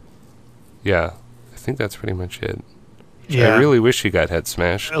 I think that's pretty much it. Yeah. I really wish he got Head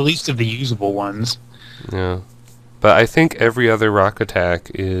Smash. At least of the usable ones. Yeah. But I think every other rock attack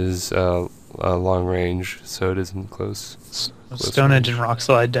is long range, so it isn't close. Stone Edge and Rock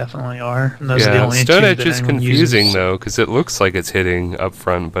Slide definitely are. And those are the only Stone two Edge that is confusing uses. though, because it looks like it's hitting up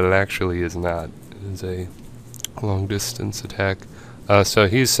front, but it actually is not. It is a long distance attack. So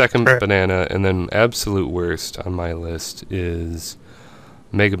he's second banana, and then absolute worst on my list is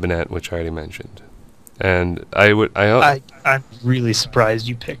Mega Banette, which I already mentioned. And I'm really surprised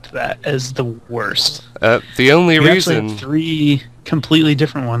you picked that as the worst. The only reason have 3 completely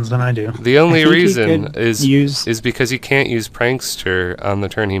different ones than I do. The only reason is because he can't use Prankster on the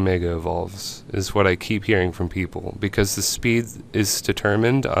turn he Mega Evolves, is what I keep hearing from people. Because the speed is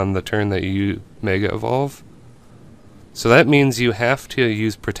determined on the turn that you Mega Evolve. So that means you have to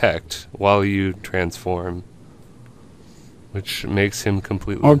use Protect while you transform, which makes him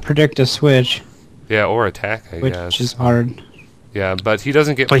completely... Or predict a switch. Yeah, or attack, I guess. Which is hard. Yeah, but he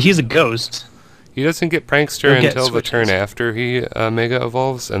doesn't get... But he's a ghost. He doesn't get Prankster until the turn after he Mega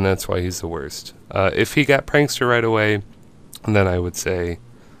Evolves, and that's why he's the worst. If he got Prankster right away, then I would say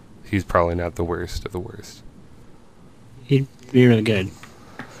he's probably not the worst of the worst. He'd be really good.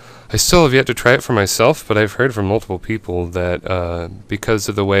 I still have yet to try it for myself, but I've heard from multiple people that because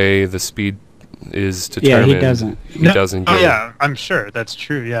of the way the speed is determined... Yeah, he doesn't. He doesn't get yeah, I'm sure. That's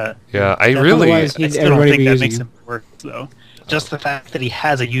true, yeah. Yeah, I still don't think that makes him worse, though. Just the fact that he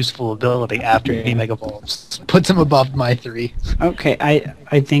has a useful ability after he Mega Evolves puts him above my 3. Okay,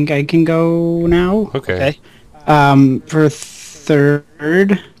 I think I can go now. Okay. For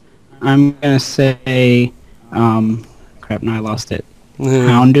third, I'm gonna say, crap, now I lost it.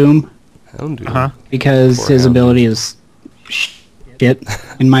 Houndoom. Houndoom. Because Poor his Houndoom. ability is shit,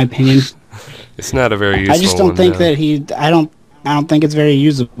 in my opinion. It's not a very useful one. I just don't think that I don't think it's very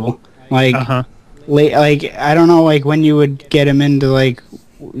usable. Like, I don't know, like, when you would get him into, like,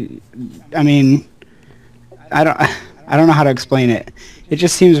 I mean, I don't know how to explain it. It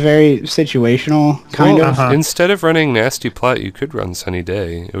just seems very situational, kind of. Instead of running Nasty Plot, you could run Sunny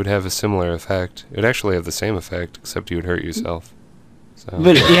Day. It would have a similar effect. It would actually have the same effect, except you would hurt yourself. So.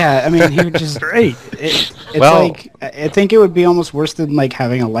 But yeah, I mean, he would just great. It's like, I think it would be almost worse than like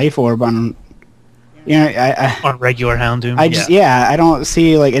having a life orb on, on regular Houndoom. I don't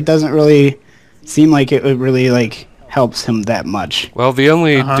see, like, it doesn't really seem like it would really like helps him that much. Well, the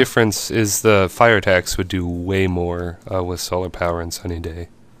only difference is the fire attacks would do way more with solar power and Sunny Day,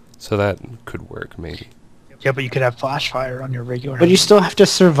 so that could work maybe. Yeah, but you could have Flash Fire on your regular. But you still have to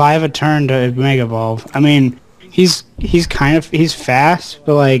survive a turn to Mega Evolve. I mean, he's fast,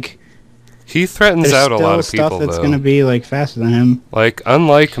 but like he threatens out a lot of people. There's stuff that's gonna be like faster than him. Like,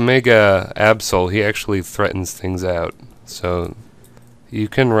 unlike Mega Absol, he actually threatens things out. So you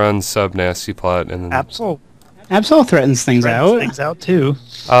can run sub Nasty Plot and then Absol threatens things out. Things out too.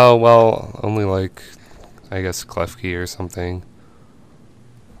 Oh well, only like I guess Klefki or something.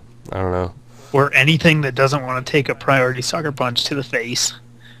 I don't know. Or anything that doesn't want to take a priority sucker punch to the face.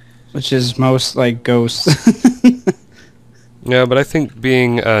 Which is most, like, ghosts. Yeah, but I think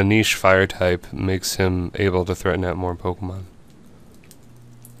being a niche fire type makes him able to threaten out more Pokemon.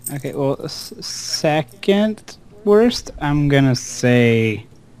 Okay, well, second worst, I'm gonna say...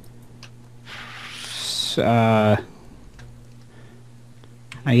 I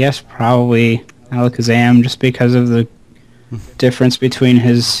guess probably Alakazam, just because of the difference between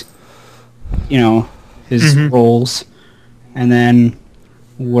his, his roles. And then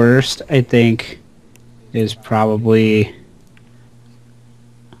worst, I think, is probably...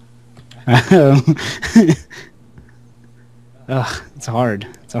 it's hard.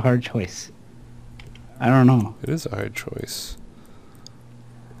 It's a hard choice. I don't know. It is a hard choice.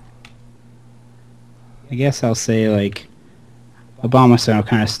 I guess I'll say, like, Obama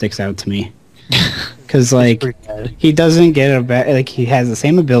kind of sticks out to me. Because, like, he doesn't get he has the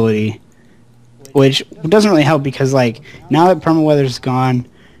same ability, which doesn't really help because, like, now that Permaweather's gone,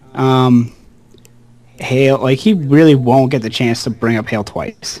 Hail, like, he really won't get the chance to bring up Hail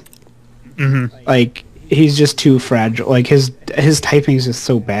twice. Like, he's just too fragile. Like, his typing is just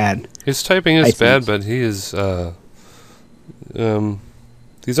so bad. His typing is bad, but he is,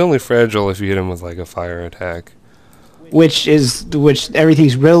 He's only fragile if you hit him with like a fire attack. Which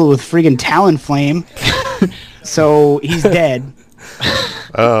everything's riddled with friggin' Talonflame. So he's dead.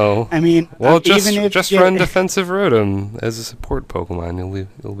 Oh. I mean, well, just run defensive Rotom as a support Pokemon.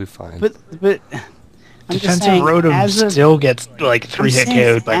 You'll be fine. But I'm defensive Rotom still gets like 3-hit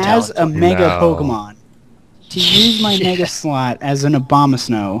KO'd by Talonflame. As a Mega Pokemon, to use my Mega Slot as an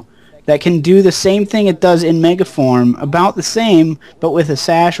Abomasnow that can do the same thing it does in Mega form, about the same, but with a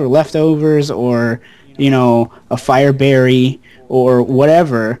Sash or leftovers or a Fire Berry or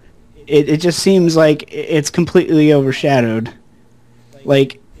whatever. It just seems like it's completely overshadowed.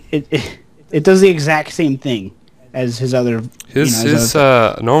 Like it does the exact same thing as his other. His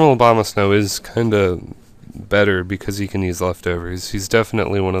normal Abomasnow is kind of better because he can use leftovers. He's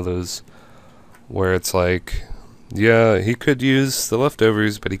definitely one of those where it's like, yeah, he could use the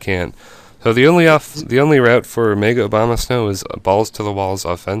leftovers, but he can't. So the only route for Mega Abomasnow is balls to the walls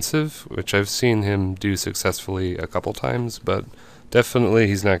offensive, which I've seen him do successfully a couple times, but definitely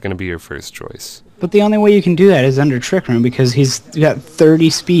he's not going to be your first choice. But the only way you can do that is under Trick Room because he's got 30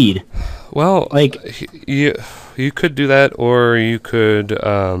 speed. Well, like you could do that, or you could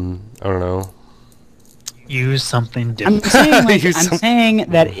I don't know. Use something different. I'm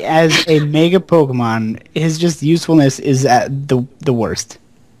saying that as a Mega Pokemon, his just usefulness is at the worst.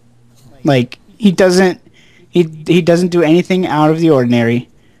 Like he doesn't do anything out of the ordinary.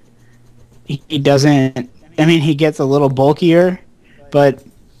 He doesn't. I mean, he gets a little bulkier, but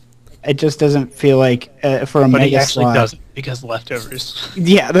it just doesn't feel like for a Mega he actually Slot. doesn't because leftovers.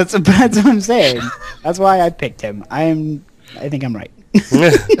 Yeah, that's what I'm saying. That's why I picked him. I think I'm right.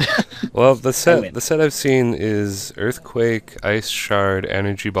 Well, the set I've seen is Earthquake, Ice Shard,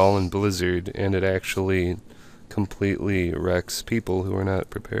 Energy Ball, and Blizzard, and it actually completely wrecks people who are not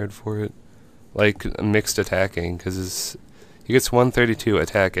prepared for it. Like mixed attacking, because he gets 132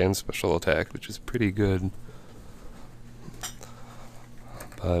 attack and special attack, which is pretty good.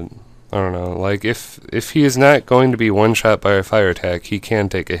 But I don't know, like if he is not going to be one shot by a fire attack, he can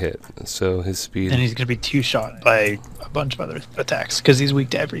take a hit. So his speed. And he's going to be two shot by a bunch of other attacks because he's weak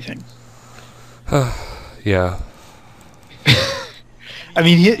to everything. Yeah. I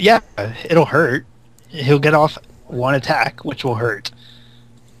mean, it'll hurt. He'll get off one attack, which will hurt.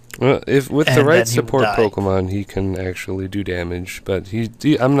 Well, if with the right support Pokemon, he can actually do damage. But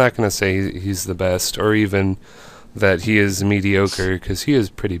I'm not going to say he's the best, or even that he is mediocre, because he is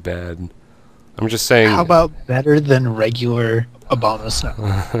pretty bad. I'm just saying. How about better than regular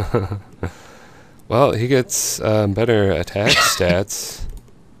Abomasnow? Well, he gets better attack stats.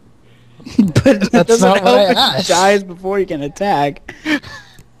 But that doesn't help if he dies before he can attack.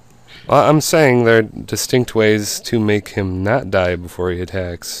 Well, I'm saying there are distinct ways to make him not die before he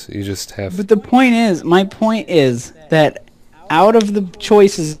attacks. You just have. But my point is that out of the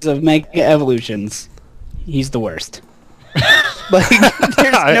choices of Mega Evolutions, he's the worst. Like,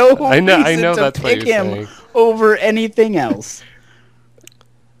 there's no reason to pick him over anything else.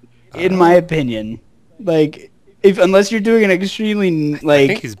 In my opinion, like, unless you're doing an extremely I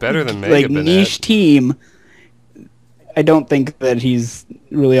think he's better than Mega Banette. Niche team, I don't think that he's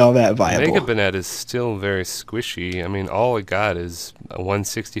really all that viable. Mega Banette is still very squishy. I mean, all it got is a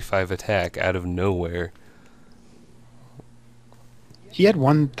 165 attack out of nowhere. He had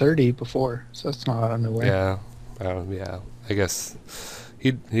 130 before, so it's not out of nowhere. Yeah, yeah. I guess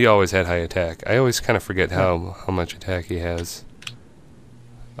he always had high attack. I always kind of forget how much attack he has.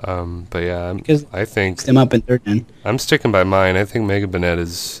 But yeah, I think him up in third then. I'm sticking by mine. I think Mega Banette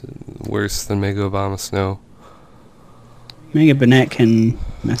is worse than Mega Abomasnow. Mega Banette can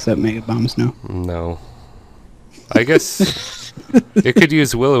mess up Mega Abomasnow. No. I guess it could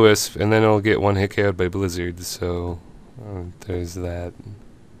use Will-O-Wisp, and then it'll get one hit KO'd by Blizzard, so there's that.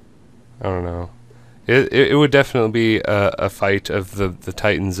 I don't know. It would definitely be a fight of the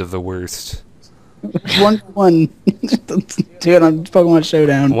titans of the worst. 1v1. Do it on Pokemon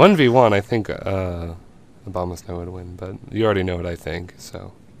Showdown. 1v1, I think Abomasnow would win, but you already know what I think,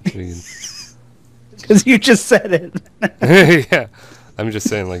 so. Because you just said it. Yeah, I'm just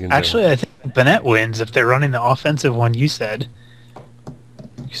saying, like. Actually, I think Banette wins if they're running the offensive one you said.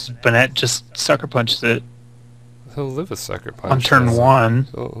 Because Banette just sucker punches it. He'll live a sucker punch. On turn 1.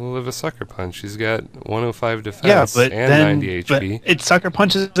 He'll live a sucker punch. He's got 105 defense and 90 HP. But it sucker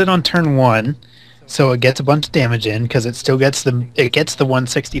punches it on turn 1, so it gets a bunch of damage in because it still gets the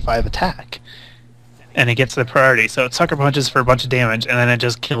 165 attack, and it gets the priority. So it sucker punches for a bunch of damage, and then it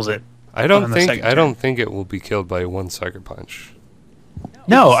just kills it. I don't think it will be killed by one sucker punch.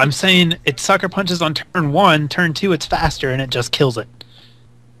 No, I'm saying it sucker punches on turn 1, turn 2 it's faster, and it just kills it.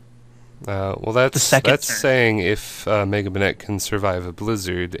 Well, that's saying if Mega Minette can survive a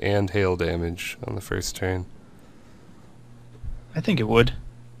blizzard and hail damage on the first turn. I think it would.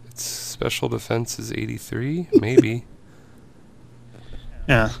 Its special defense is 83, maybe.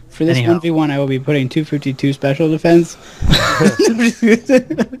 Yeah. For this 1v1, I will be putting 252 special defense.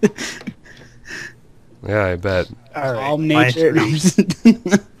 Yeah, I bet. All right. Calm nature.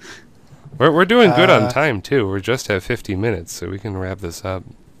 We're doing good on time too. We just have 50 minutes, so we can wrap this up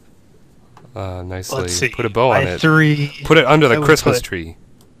nicely. Let's see. Put a bow on it. 3. Put it under the Christmas tree.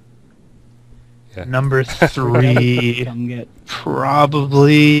 Yeah. Number 3.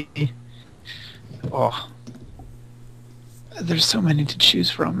 Probably. Oh. There's so many to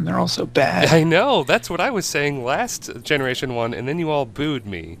choose from, and they're all so bad. I know. That's what I was saying last Generation 1, and then you all booed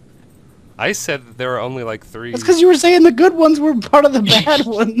me. I said that there were only like 3. That's because you were saying the good ones were part of the bad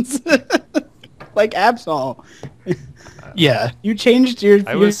ones. Like Absol. Yeah. You changed your,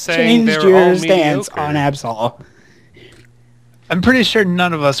 stance on Absol. I'm pretty sure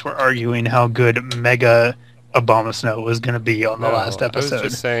none of us were arguing how good Mega Abomasnow was going to be on the last episode. I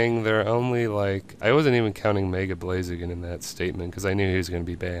was just saying there are only like... I wasn't even counting Mega Blaziken in that statement because I knew he was going to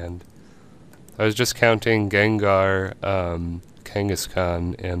be banned. I was just counting Gengar,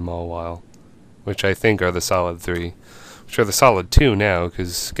 Kangaskhan, and Mawile, which I think are the solid 3. Which are the solid 2 now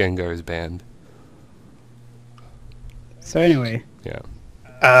because Gengar is banned. So anyway.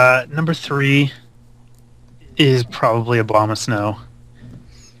 Yeah. Number 3 is probably Abomasnow.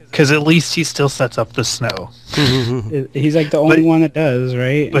 Because at least he still sets up the snow. He's like the only one that does,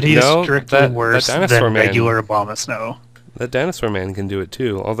 right? But he's strictly worse than regular Abomasnow. That Dinosaur Man can do it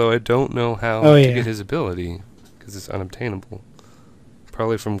too, although I don't know how to get his ability, because it's unobtainable.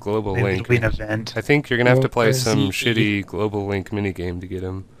 Probably from Global Link. It'll be an event. I think you're going to have to play some shitty Global Link minigame to get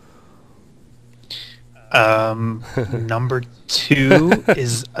him. Number 2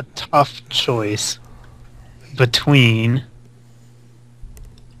 is a tough choice between...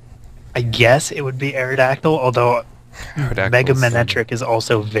 I guess it would be Aerodactyl, although Mega Manectric is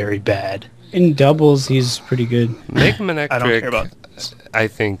also very bad. In doubles, he's pretty good. Mega Manectric, I don't care about this. I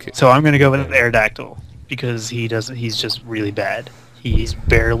think... So I'm going to go with Aerodactyl, because he's just really bad. He's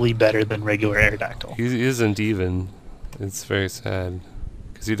barely better than regular Aerodactyl. He isn't even. It's very sad,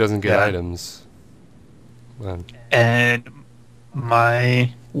 because he doesn't get items. Well. And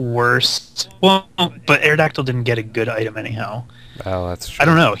my worst... Well, but Aerodactyl didn't get a good item anyhow. Oh, that's true. I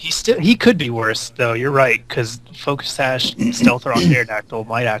don't know. He could be worse, though. You're right, because Focus Sash, Stealth Rock, Aerodactyl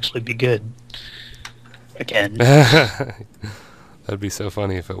might actually be good. Again. That'd be so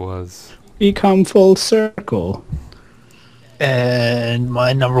funny if it was. We come full circle. And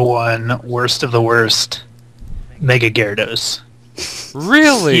my number 1, worst of the worst, Mega Gyarados.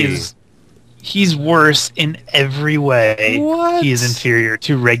 Really? He's worse in every way. What? He is inferior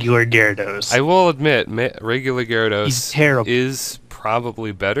to regular Gyarados. I will admit, regular Gyarados is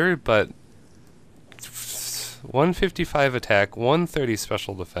probably better, but 155 attack, 130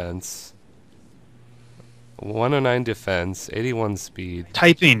 special defense, 109 defense, 81 speed.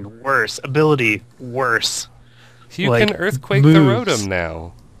 Typing, worse. Ability, worse. You can Earthquake the Rotom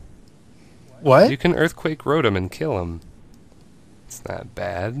now. What? You can Earthquake Rotom and kill him. It's not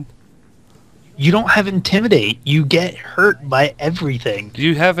bad. You don't have Intimidate. You get hurt by everything.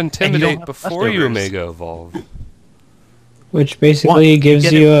 You have Intimidate before you Mega Evolve. Which basically gives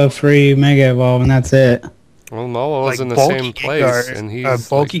you a free Mega Evolve, and that's it. Well, Molo was in the same place, and he's...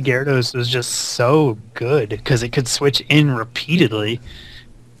 Bulky Gyarados was just so good, because it could switch in repeatedly.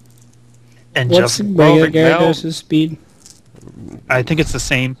 And what's Mega Gyarados' speed? I think it's the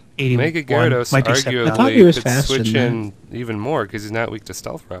same. 81. Mega Gyarados arguably could switch in even more because he's not weak to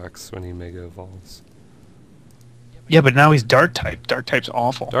Stealth Rocks when he Mega Evolves. Yeah, but now he's Dark type. Dark type's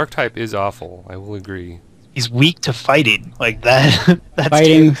awful. Dark type is awful. I will agree. He's weak to fighting like that. That's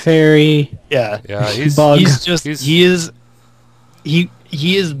fighting fairy. Yeah. Yeah. He's bug. He's just he is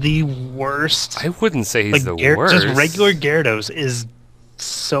the worst. I wouldn't say he's the worst. Just regular Gyarados is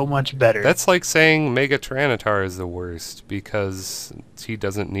so much better. That's like saying Mega Tyranitar is the worst because he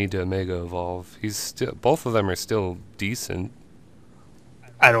doesn't need to Mega Evolve. He's still, both of them are still decent.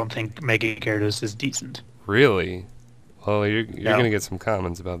 I don't think Mega Gyarados is decent. Really? Well, you're gonna get some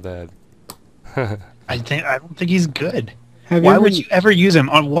comments about that. I don't think he's good. Why would you ever use him?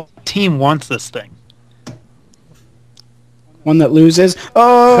 On what team wants this thing? One that loses.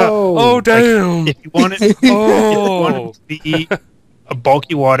 Oh, oh damn! Like, if you want it, if you want it to be a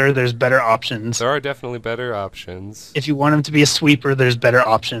bulky water, there's better options. There are definitely better options. If you want him to be a sweeper, there's better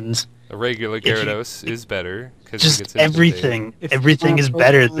options. A regular Gyarados is better. Just everything. Everything is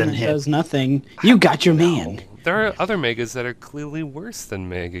better than him. Does nothing. You got your man. there are other Megas that are clearly worse than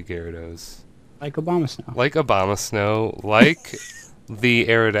Mega Gyarados. Like Obama Snow. Like Obama Snow, like the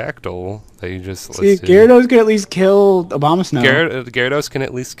Aerodactyl that you just See, listed. Gyarados can at least kill Obama Snow. Gyarados can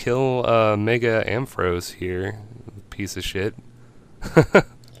at least kill Mega Ampharos here. Piece of shit.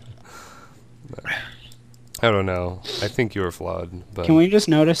 I don't know. I think you were flawed. But Can we just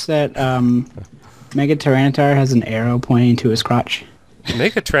notice that Mega Tyranitar has an arrow pointing to his crotch?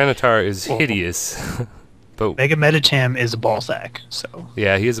 Mega Tyranitar is hideous. But Mega Medicham is a ball sack, so...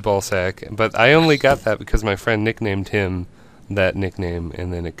 Yeah, he is a ball sack. But I only got that because my friend nicknamed him that nickname,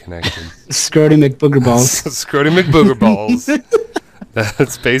 and then it connected. Scroty McBooger Balls. Scroty McBooger Balls.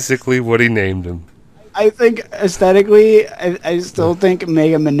 That's basically what he named him. I think, aesthetically, I still think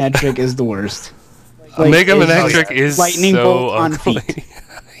Mega Manectric is the worst. Like, Mega Manectric is lightning so bolt on ugly. feet.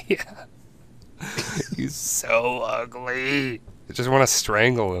 Yeah. He's so ugly. I just want to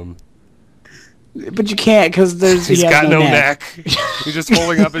strangle him. But you can't because He's got no neck. He's just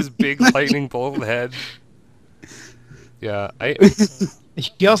holding up his big lightning bolt head. Yeah,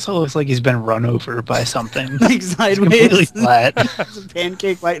 He also looks like he's been run over by something. Like sideways. Flat. It's a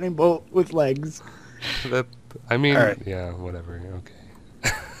pancake lightning bolt with legs. Yeah, whatever.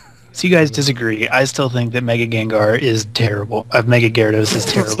 Okay. So you guys disagree. I still think that Mega Gengar is terrible. Mega Gyarados is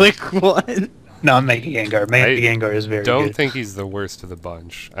terrible. Like what? Not Mega Gengar. Mega Gengar is very good. Don't think he's the worst of the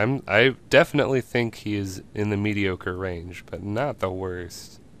bunch. I definitely think he is in the mediocre range, but not the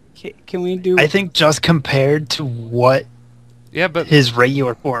worst. Can we do... I think just compared to what but his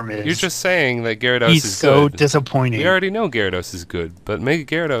regular form is... You're just saying that Gyarados is good. He's so disappointing. We already know Gyarados is good, but Mega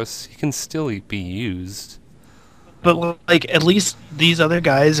Gyarados, he can still be used. But, like, at least these other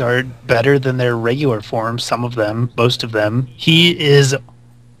guys are better than their regular forms, some of them, most of them. He is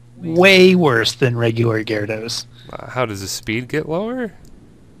way worse than regular Gyarados. How does his speed get lower?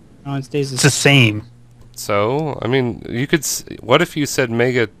 No, it stays It's the same. So, I mean, you could... What if you said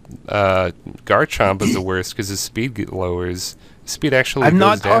Mega Garchomp is the worst because his speed lowers? His speed actually I'm goes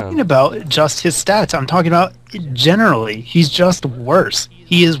not down. talking about just his stats. I'm talking about generally. He's just worse.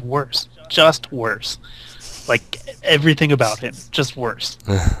 He is worse. Just worse. Like, everything about him. Just worse.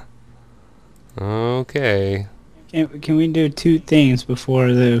 Okay. Can we do two things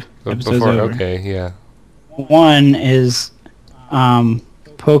before the episode's over? Okay, yeah. One is one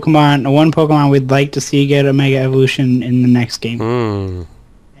Pokemon we'd like to see get a Mega Evolution in the next game.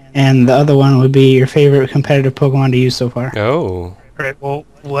 And the other one would be your favorite competitive Pokemon to use so far. Oh. Alright, well,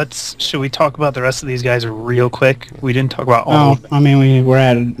 should we talk about the rest of these guys real quick? We didn't talk about all of them. I mean, we're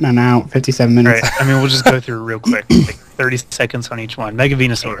at an hour, 57 minutes. Alright, I mean, we'll just go through real quick. Like 30 seconds on each one. Mega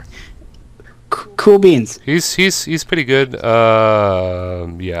Venusaur. Cool beans. He's pretty good.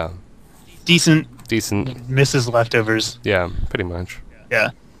 Yeah. Decent. Decent. Misses leftovers. Yeah, pretty much.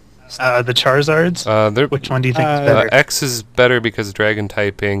 Yeah. The Charizards? Which one do you think is better? X is better because Dragon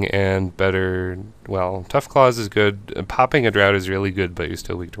typing and better... Well, Tough Claws is good. Popping a Drought is really good, but you're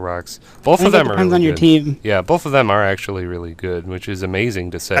still weak to rocks. Both of them are really depends on your good. team. Yeah, both of them are actually really good, which is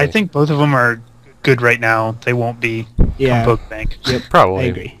amazing to say. I think both of them are good right now. They won't be come Pokebank. Yep, probably. I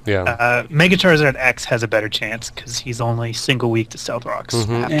agree. Yeah. Mega Charizard X has a better chance because he's only single weak to Stealth Rocks.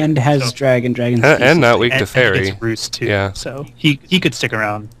 And has Dragon and not weak to Fairy. And Roost too. Yeah. So he could stick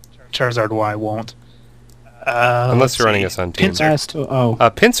around. Charizard Y won't. Unless you're running us on team.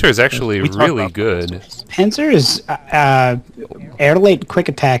 Pinsir is actually really good. Pinsir is air late quick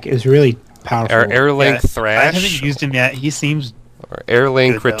attack is really powerful. Air link Thrash. I haven't used him yet. He seems. Or Air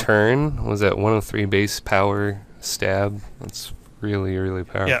link Return was at 103 base power stab. That's really really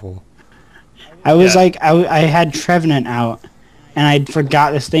powerful. Yeah. I was like I had Trevenant out, and I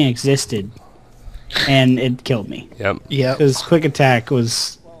forgot this thing existed, and it killed me. Yep. Yeah. Because quick attack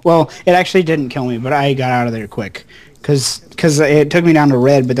was. Well, it actually didn't kill me, but I got out of there quick. Because it took me down to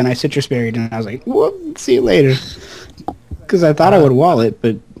red, but then I citrus berried, and I was like, whoop, see you later. Because I thought I would wall it,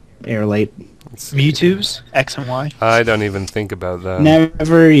 but air late. Mewtwo's X and Y? I don't even think about that.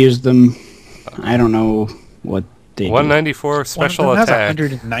 Never used them. I don't know what they 194 special One of them attack. has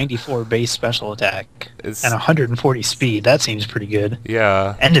 194 base special attack. And 140 speed. That seems pretty good.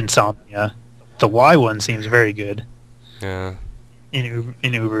 Yeah. And Insomnia. The Y one seems very good. Yeah. In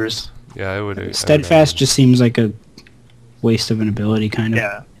Ubers. Yeah, I would. Steadfast just seems like a waste of an ability, kind of.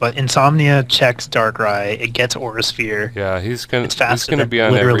 Yeah, but Insomnia checks Darkrai. It gets Aura Sphere. Yeah, he's gonna be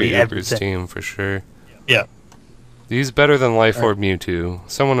on every Uber's team for sure. Yeah. He's better than Life Orb Mewtwo.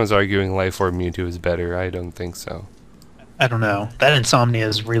 Someone was arguing Life Orb Mewtwo is better. I don't think so. I don't know. That Insomnia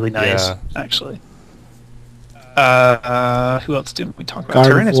is really nice, actually. Who else didn't we talk about?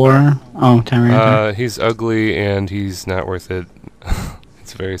 Tyranitar. Oh, Tyranitar. He's ugly and he's not worth it.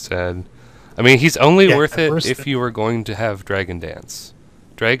 It's very sad. I mean, he's only worth it if you were going to have Dragon Dance.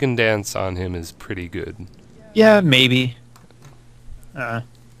 Dragon Dance on him is pretty good. Yeah, maybe.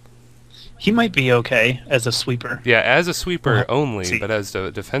 He might be okay as a sweeper. Yeah, as a sweeper only, but as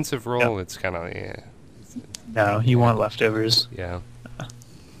a defensive role, it's kind of, No, you want leftovers. Yeah.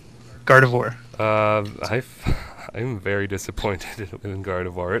 Gardevoir. I'm very disappointed in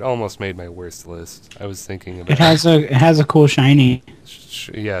Gardevoir. It almost made my worst list. I was thinking about it has a cool shiny.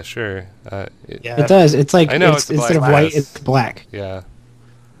 Yeah, sure. It does. It's like, I know, instead of white, it's black. Yeah.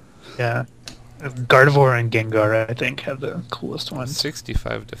 Yeah. Gardevoir and Gengar, I think, have the coolest ones.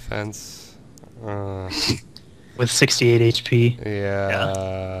 65 defense. With 68 HP.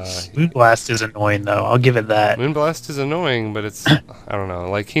 Yeah. Moonblast is annoying, though. I'll give it that. Moonblast is annoying, but it's... I don't know.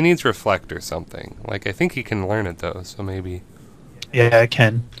 Like, he needs Reflect or something. Like, I think he can learn it, though, so maybe... Yeah, I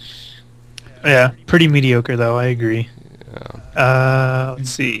can. Yeah, pretty mediocre, though. I agree. Yeah.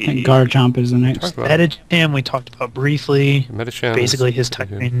 Let's see. And Garchomp is the next. Medicham we talked about briefly. Medicham basically his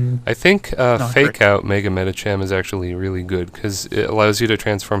typing. I think Fake Out Mega Medicham is actually really good because it allows you to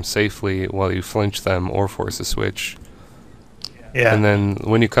transform safely while you flinch them or force a switch. Yeah. And then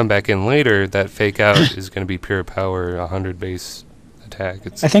when you come back in later, that Fake Out is going to be pure power, 100 base attack.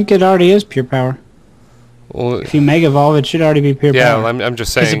 I think it already is pure power. Well, if you Mega Evolve, it should already be pure power. Yeah, I'm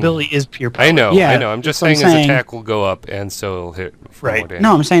just saying. His ability is pure power. I know. I'm just saying his attack will go up, and so it'll hit. Right.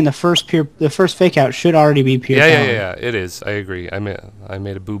 No, I'm saying the first Fake Out should already be pure power. Yeah. It is. I agree. I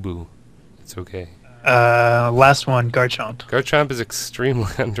made a boo boo. It's okay. Last one, Garchomp. Garchomp is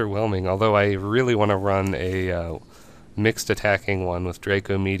extremely underwhelming. Although I really want to run a mixed attacking one with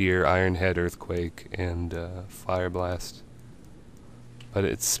Draco Meteor, Iron Head, Earthquake, and Fire Blast. But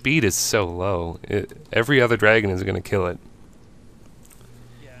its speed is so low. Every other dragon is going to kill it.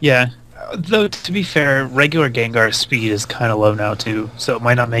 Yeah. Though, to be fair, regular Gengar's speed is kind of low now, too. So it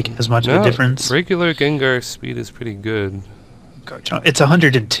might not make as much of a difference. Regular Gengar's speed is pretty good. Garchomp. It's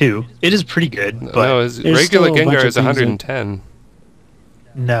 102. It is pretty good. But no, regular Gengar is 110.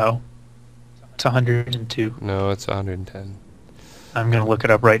 No. It's 102. No, it's 110. I'm going to look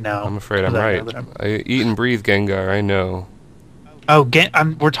it up right now. I'm afraid I'm right. I eat and breathe Gengar, I know. Oh,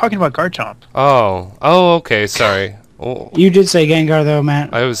 we're talking about Garchomp. Oh, okay, sorry. You did say Gengar, though,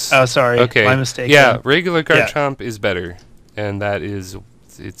 Matt. I was... Oh, sorry. Okay. My mistake. Yeah, regular Garchomp is better. And that is...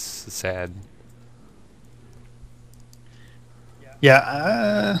 It's sad.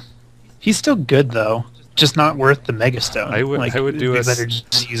 Yeah, he's still good, though. Just not worth the Mega Stone. I would do a... better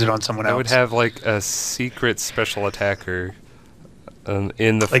just use it on someone else. I would have, like, a secret special attacker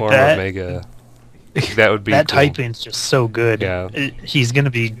in the form of Mega... That would be that cool. typing's just so good. Yeah. He's going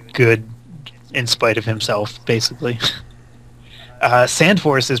to be good in spite of himself, basically.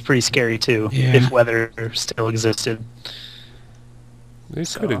 Sandforce is pretty scary, too, if Weather still existed. They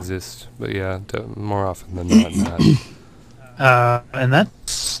could exist, but yeah, more often than not. And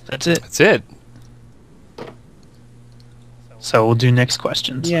that's it. That's it. So we'll do next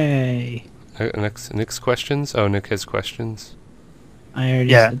questions. Yay. Nick's questions? Oh, Nick has questions. I already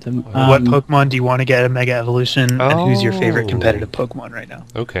said them. What Pokemon do you want to get a Mega Evolution, and who's your favorite competitive Pokemon right now?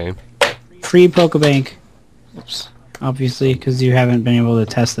 Okay. Free Pokebank. Oops. Obviously, because you haven't been able to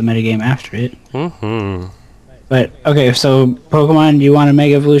test the metagame after it. Mm-hmm. But, okay, so Pokemon, do you want a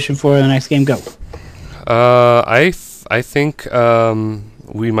Mega Evolution for the next game? Go. I think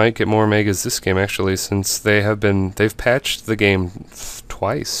we might get more Megas this game, actually, since they've patched the game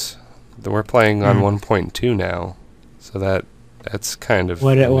twice. We're playing on 1.2 now, so that's kind of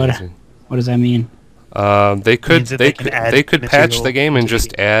amazing. What does that mean? They could patch the game and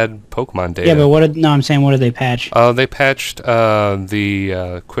just add Pokemon data. Yeah, but I'm saying what did they patch? They patched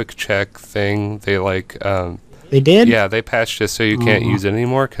the quick check thing. They did? Yeah, they patched it so you can't use it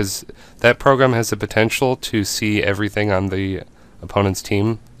anymore because that program has the potential to see everything on the opponent's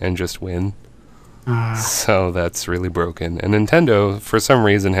team and just win. So that's really broken. And Nintendo, for some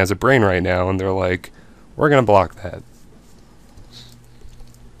reason, has a brain right now, and they're like, we're going to block that.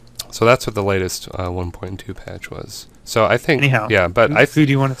 So that's what the latest 1.2 patch was. So I think, who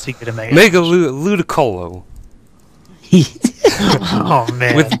do you want to see get a Mega? Mega Ludicolo. Oh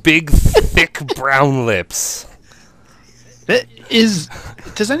man! With big, thick brown lips. Is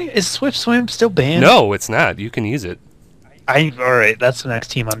Swift Swim still banned? No, it's not. You can use it. All right, that's the next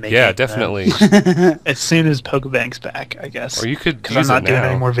team I'm making. Yeah, definitely. As soon as Pokebank's back, I guess. Or you could because I'm not doing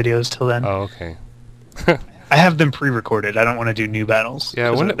any more videos till then. Oh, okay. I have them pre-recorded. I don't want to do new battles. Yeah,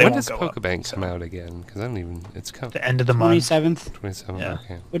 when does Pokebank come out again? Because I don't even... It's come... The end of the month. 27th. 27th, yeah.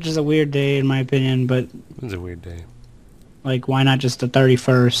 Okay. Which is a weird day, in my opinion, but... It's a weird day. Like, why not just the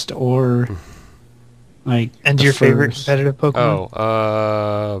 31st, or... Like, and your favorite competitive Pokemon?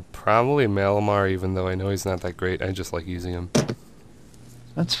 Oh, probably Malamar, even though I know he's not that great. I just like using him.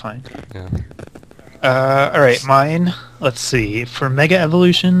 That's fine. Yeah. Alright, mine. Let's see. For Mega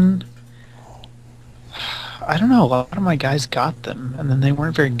Evolution, I don't know. A lot of my guys got them, and then they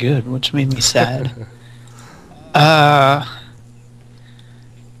weren't very good, which made me sad.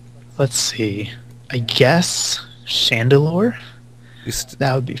 Let's see. I guess Chandelure?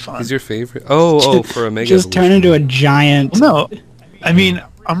 That would be fun. He's your favorite? Oh, for a Mega Just Evolution. turn into a giant... Well, no. I mean,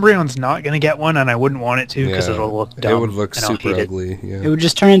 Umbreon's not going to get one, and I wouldn't want it to, because it'll look dumb. It would look super ugly, It would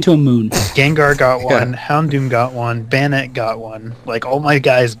just turn into a moon. Gengar got one, Houndoom got one, Banette got one. Like, all my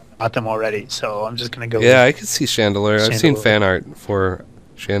guys got them already, so I'm just going to go Yeah, I could see Chandelure. I've seen fan art for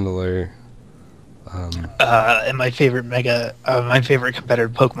Chandelure. And my favorite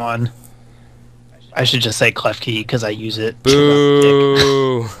competitive Pokemon, I should just say Klefki, because I use it.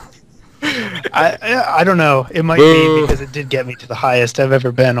 Boo! I don't know. It might be because it did get me to the highest I've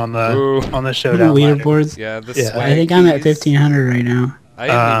ever been on the showdown leaderboards. Yeah, I think I'm at 1500 right now. I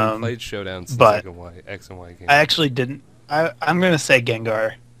haven't even played showdowns since but X and Y games. I actually didn't. I'm gonna say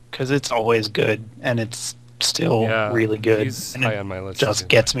Gengar because it's always good and it's still really good. He's and high on my list. Just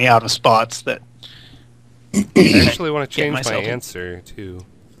gets me out of spots that. I actually want to change my answer too.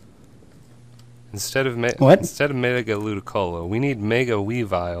 Instead of Mega Ludicolo, we need Mega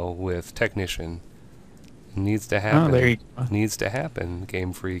Weavile with Technician. It needs to happen. Oh, there you go. Needs to happen,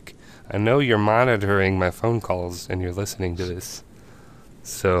 Game Freak. I know you're monitoring my phone calls and you're listening to this,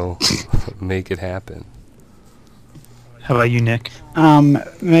 so make it happen. How about you, Nick?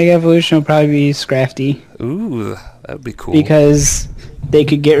 Mega Evolution will probably be Scrafty. Ooh, that'd be cool. Because they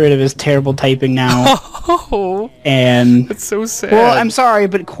could get rid of his terrible typing now. Oh, and that's so sad. Well, I'm sorry,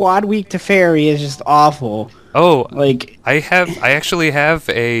 but Quad Weak to Fairy is just awful. Oh, like I actually have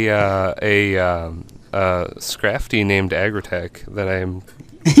a Scrafty named Agritech that I'm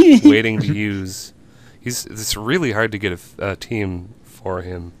waiting to use. It's really hard to get a team for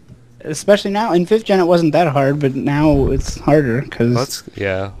him. Especially now in 5th gen, it wasn't that hard, but now it's harder because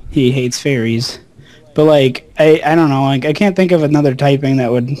he hates fairies. But like I don't know, like I can't think of another typing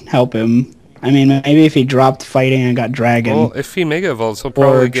that would help him. I mean, maybe if he dropped fighting and got dragon. Well, if he Mega Evolves, he'll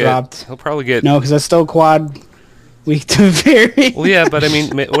probably get. No, because that's still Quad Weak to Fairy. Well, yeah, but I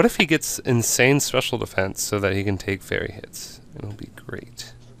mean, what if he gets insane special defense so that he can take fairy hits? It'll be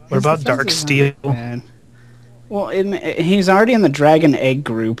great. What about Dark Steel? Well, he's already in the Dragon Egg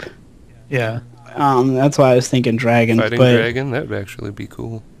group. Yeah. That's why I was thinking Dragon. Fighting Dragon, that would actually be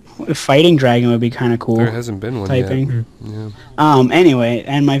cool. Fighting Dragon would be kind of cool. There hasn't been one yet. Yeah. Anyway,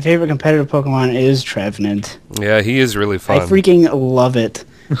 and my favorite competitive Pokemon is Trevenant. Yeah, he is really fun. I freaking love it.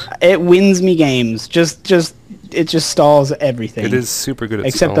 It wins me games. It just stalls everything. It is super good at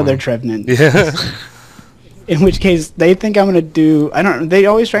except stalling. other Trevenant. Yeah. In which case, they think I'm gonna do. I don't. They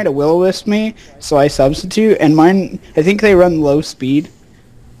always try to will-o-wisp me, so I substitute. And mine, I think they run low speed.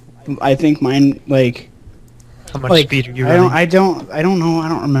 I think mine like. How much speed are you running? I don't know. I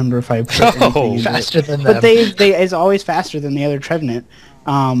don't remember if I put anything faster than them. But they is always faster than the other Trevenant.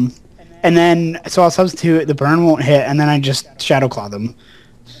 And then so I'll substitute. The burn won't hit, and then I just Shadow Claw them,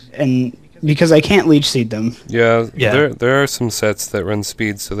 and because I can't Leech Seed them. Yeah. There are some sets that run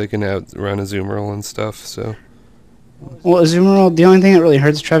speed, so they can outrun Azumarill and stuff. So. Well, Azumarill. The only thing that really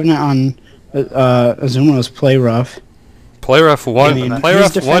hurts Trevenant on Azumarill is Play Rough. Play Rough one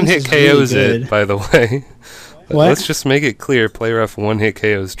hit KOs it. By the way. What? Let's just make it clear. Play Rough one hit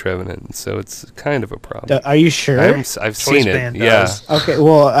KOs Trevenant, so it's kind of a problem. Are you sure? I've seen it. Yeah. Okay.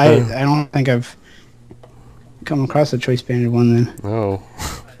 Well, I don't think I've come across a choice banded one then. Oh.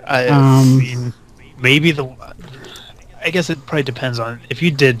 I mean, maybe I guess it probably depends on if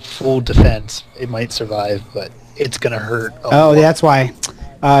you did full defense, it might survive, but it's gonna hurt. That's why.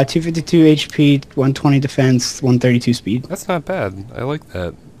 252 HP, 120 defense, 132 speed. That's not bad. I like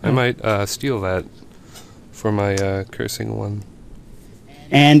that. I might steal that for my cursing one.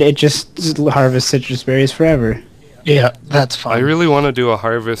 And it just harvests citrus berries forever. Yeah, that's fine. I really want to do a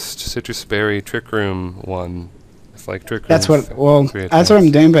harvest citrus berry trick room one. It's like trick room. That's what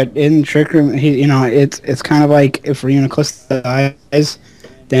I'm doing. But in trick room, it's kind of like if Riona closes the eyes,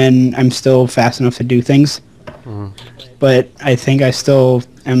 then I'm still fast enough to do things. Mm-hmm. But I think I still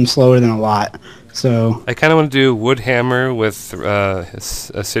am slower than a lot. So I kind of want to do wood hammer with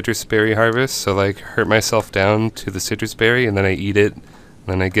a citrus berry harvest. So like hurt myself down to the citrus berry, and then I eat it, and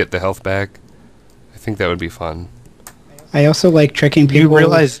then I get the health back. I think that would be fun. I also like tricking people. You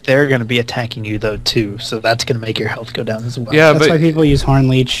realize they're going to be attacking you though too, so that's going to make your health go down as well. Yeah, that's why people use Horn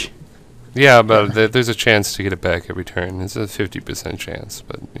Leech. Yeah, but there's a chance to get it back every turn. It's a 50% chance,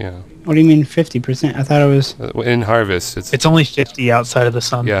 but yeah. What do you mean 50%? I thought it was... In Harvest, it's only 50 outside of the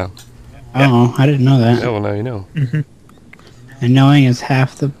sun. Yeah. Oh, I didn't know that. Yeah, well, now you know. Mm-hmm. And knowing is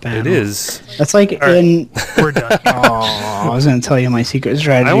half the battle. It is. That's like in... We're done. Oh, I was going to tell you my secret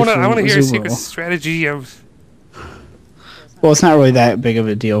strategy. I want to hear your secret strategy of... Well, it's not really that big of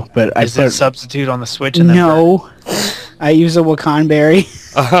a deal, but Is it substitute on the Switch? And no. I use a Wakan berry.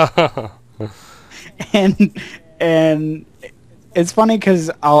 and it's funny because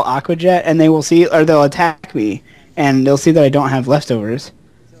I'll Aqua Jet and they will see, or they'll attack me, and they'll see that I don't have leftovers.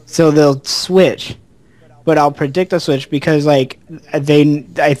 So they'll switch. But I'll predict a switch because, like, I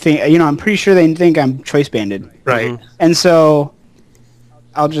think, you know, I'm pretty sure they think I'm choice banded. Right. Mm-hmm. And so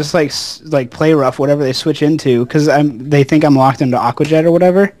I'll just, like play rough whatever they switch into because they think I'm locked into Aqua Jet or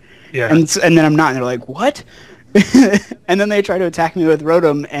whatever. Yeah. And then I'm not, and they're like, what? And then they try to attack me with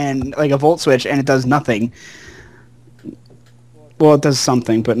Rotom and, like, a Volt Switch, and it does nothing. Well, it does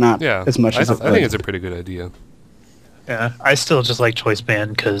something, but not as much as it would. I think it's a pretty good idea. Yeah, I still just like Choice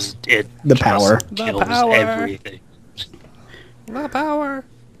Band because it power kills everything. The power.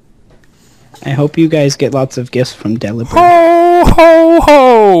 I hope you guys get lots of gifts from Delibird. Ho ho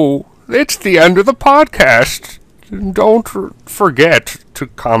ho! It's the end of the podcast. Don't forget to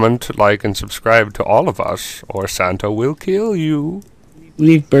comment, like, and subscribe to all of us, or Santa will kill you.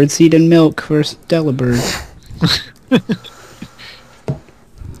 Leave birdseed and milk for Delibird.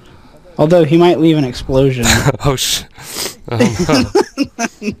 Although he might leave an explosion. Oh no.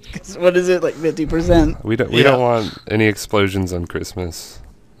 What is it, like 50%? We don't want any explosions on Christmas.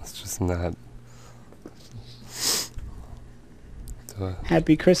 It's just not.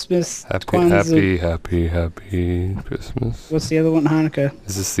 Happy Christmas. Happy Christmas. What's the other one? Hanukkah.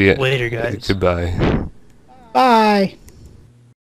 Is this the Later, guys. Goodbye. Bye.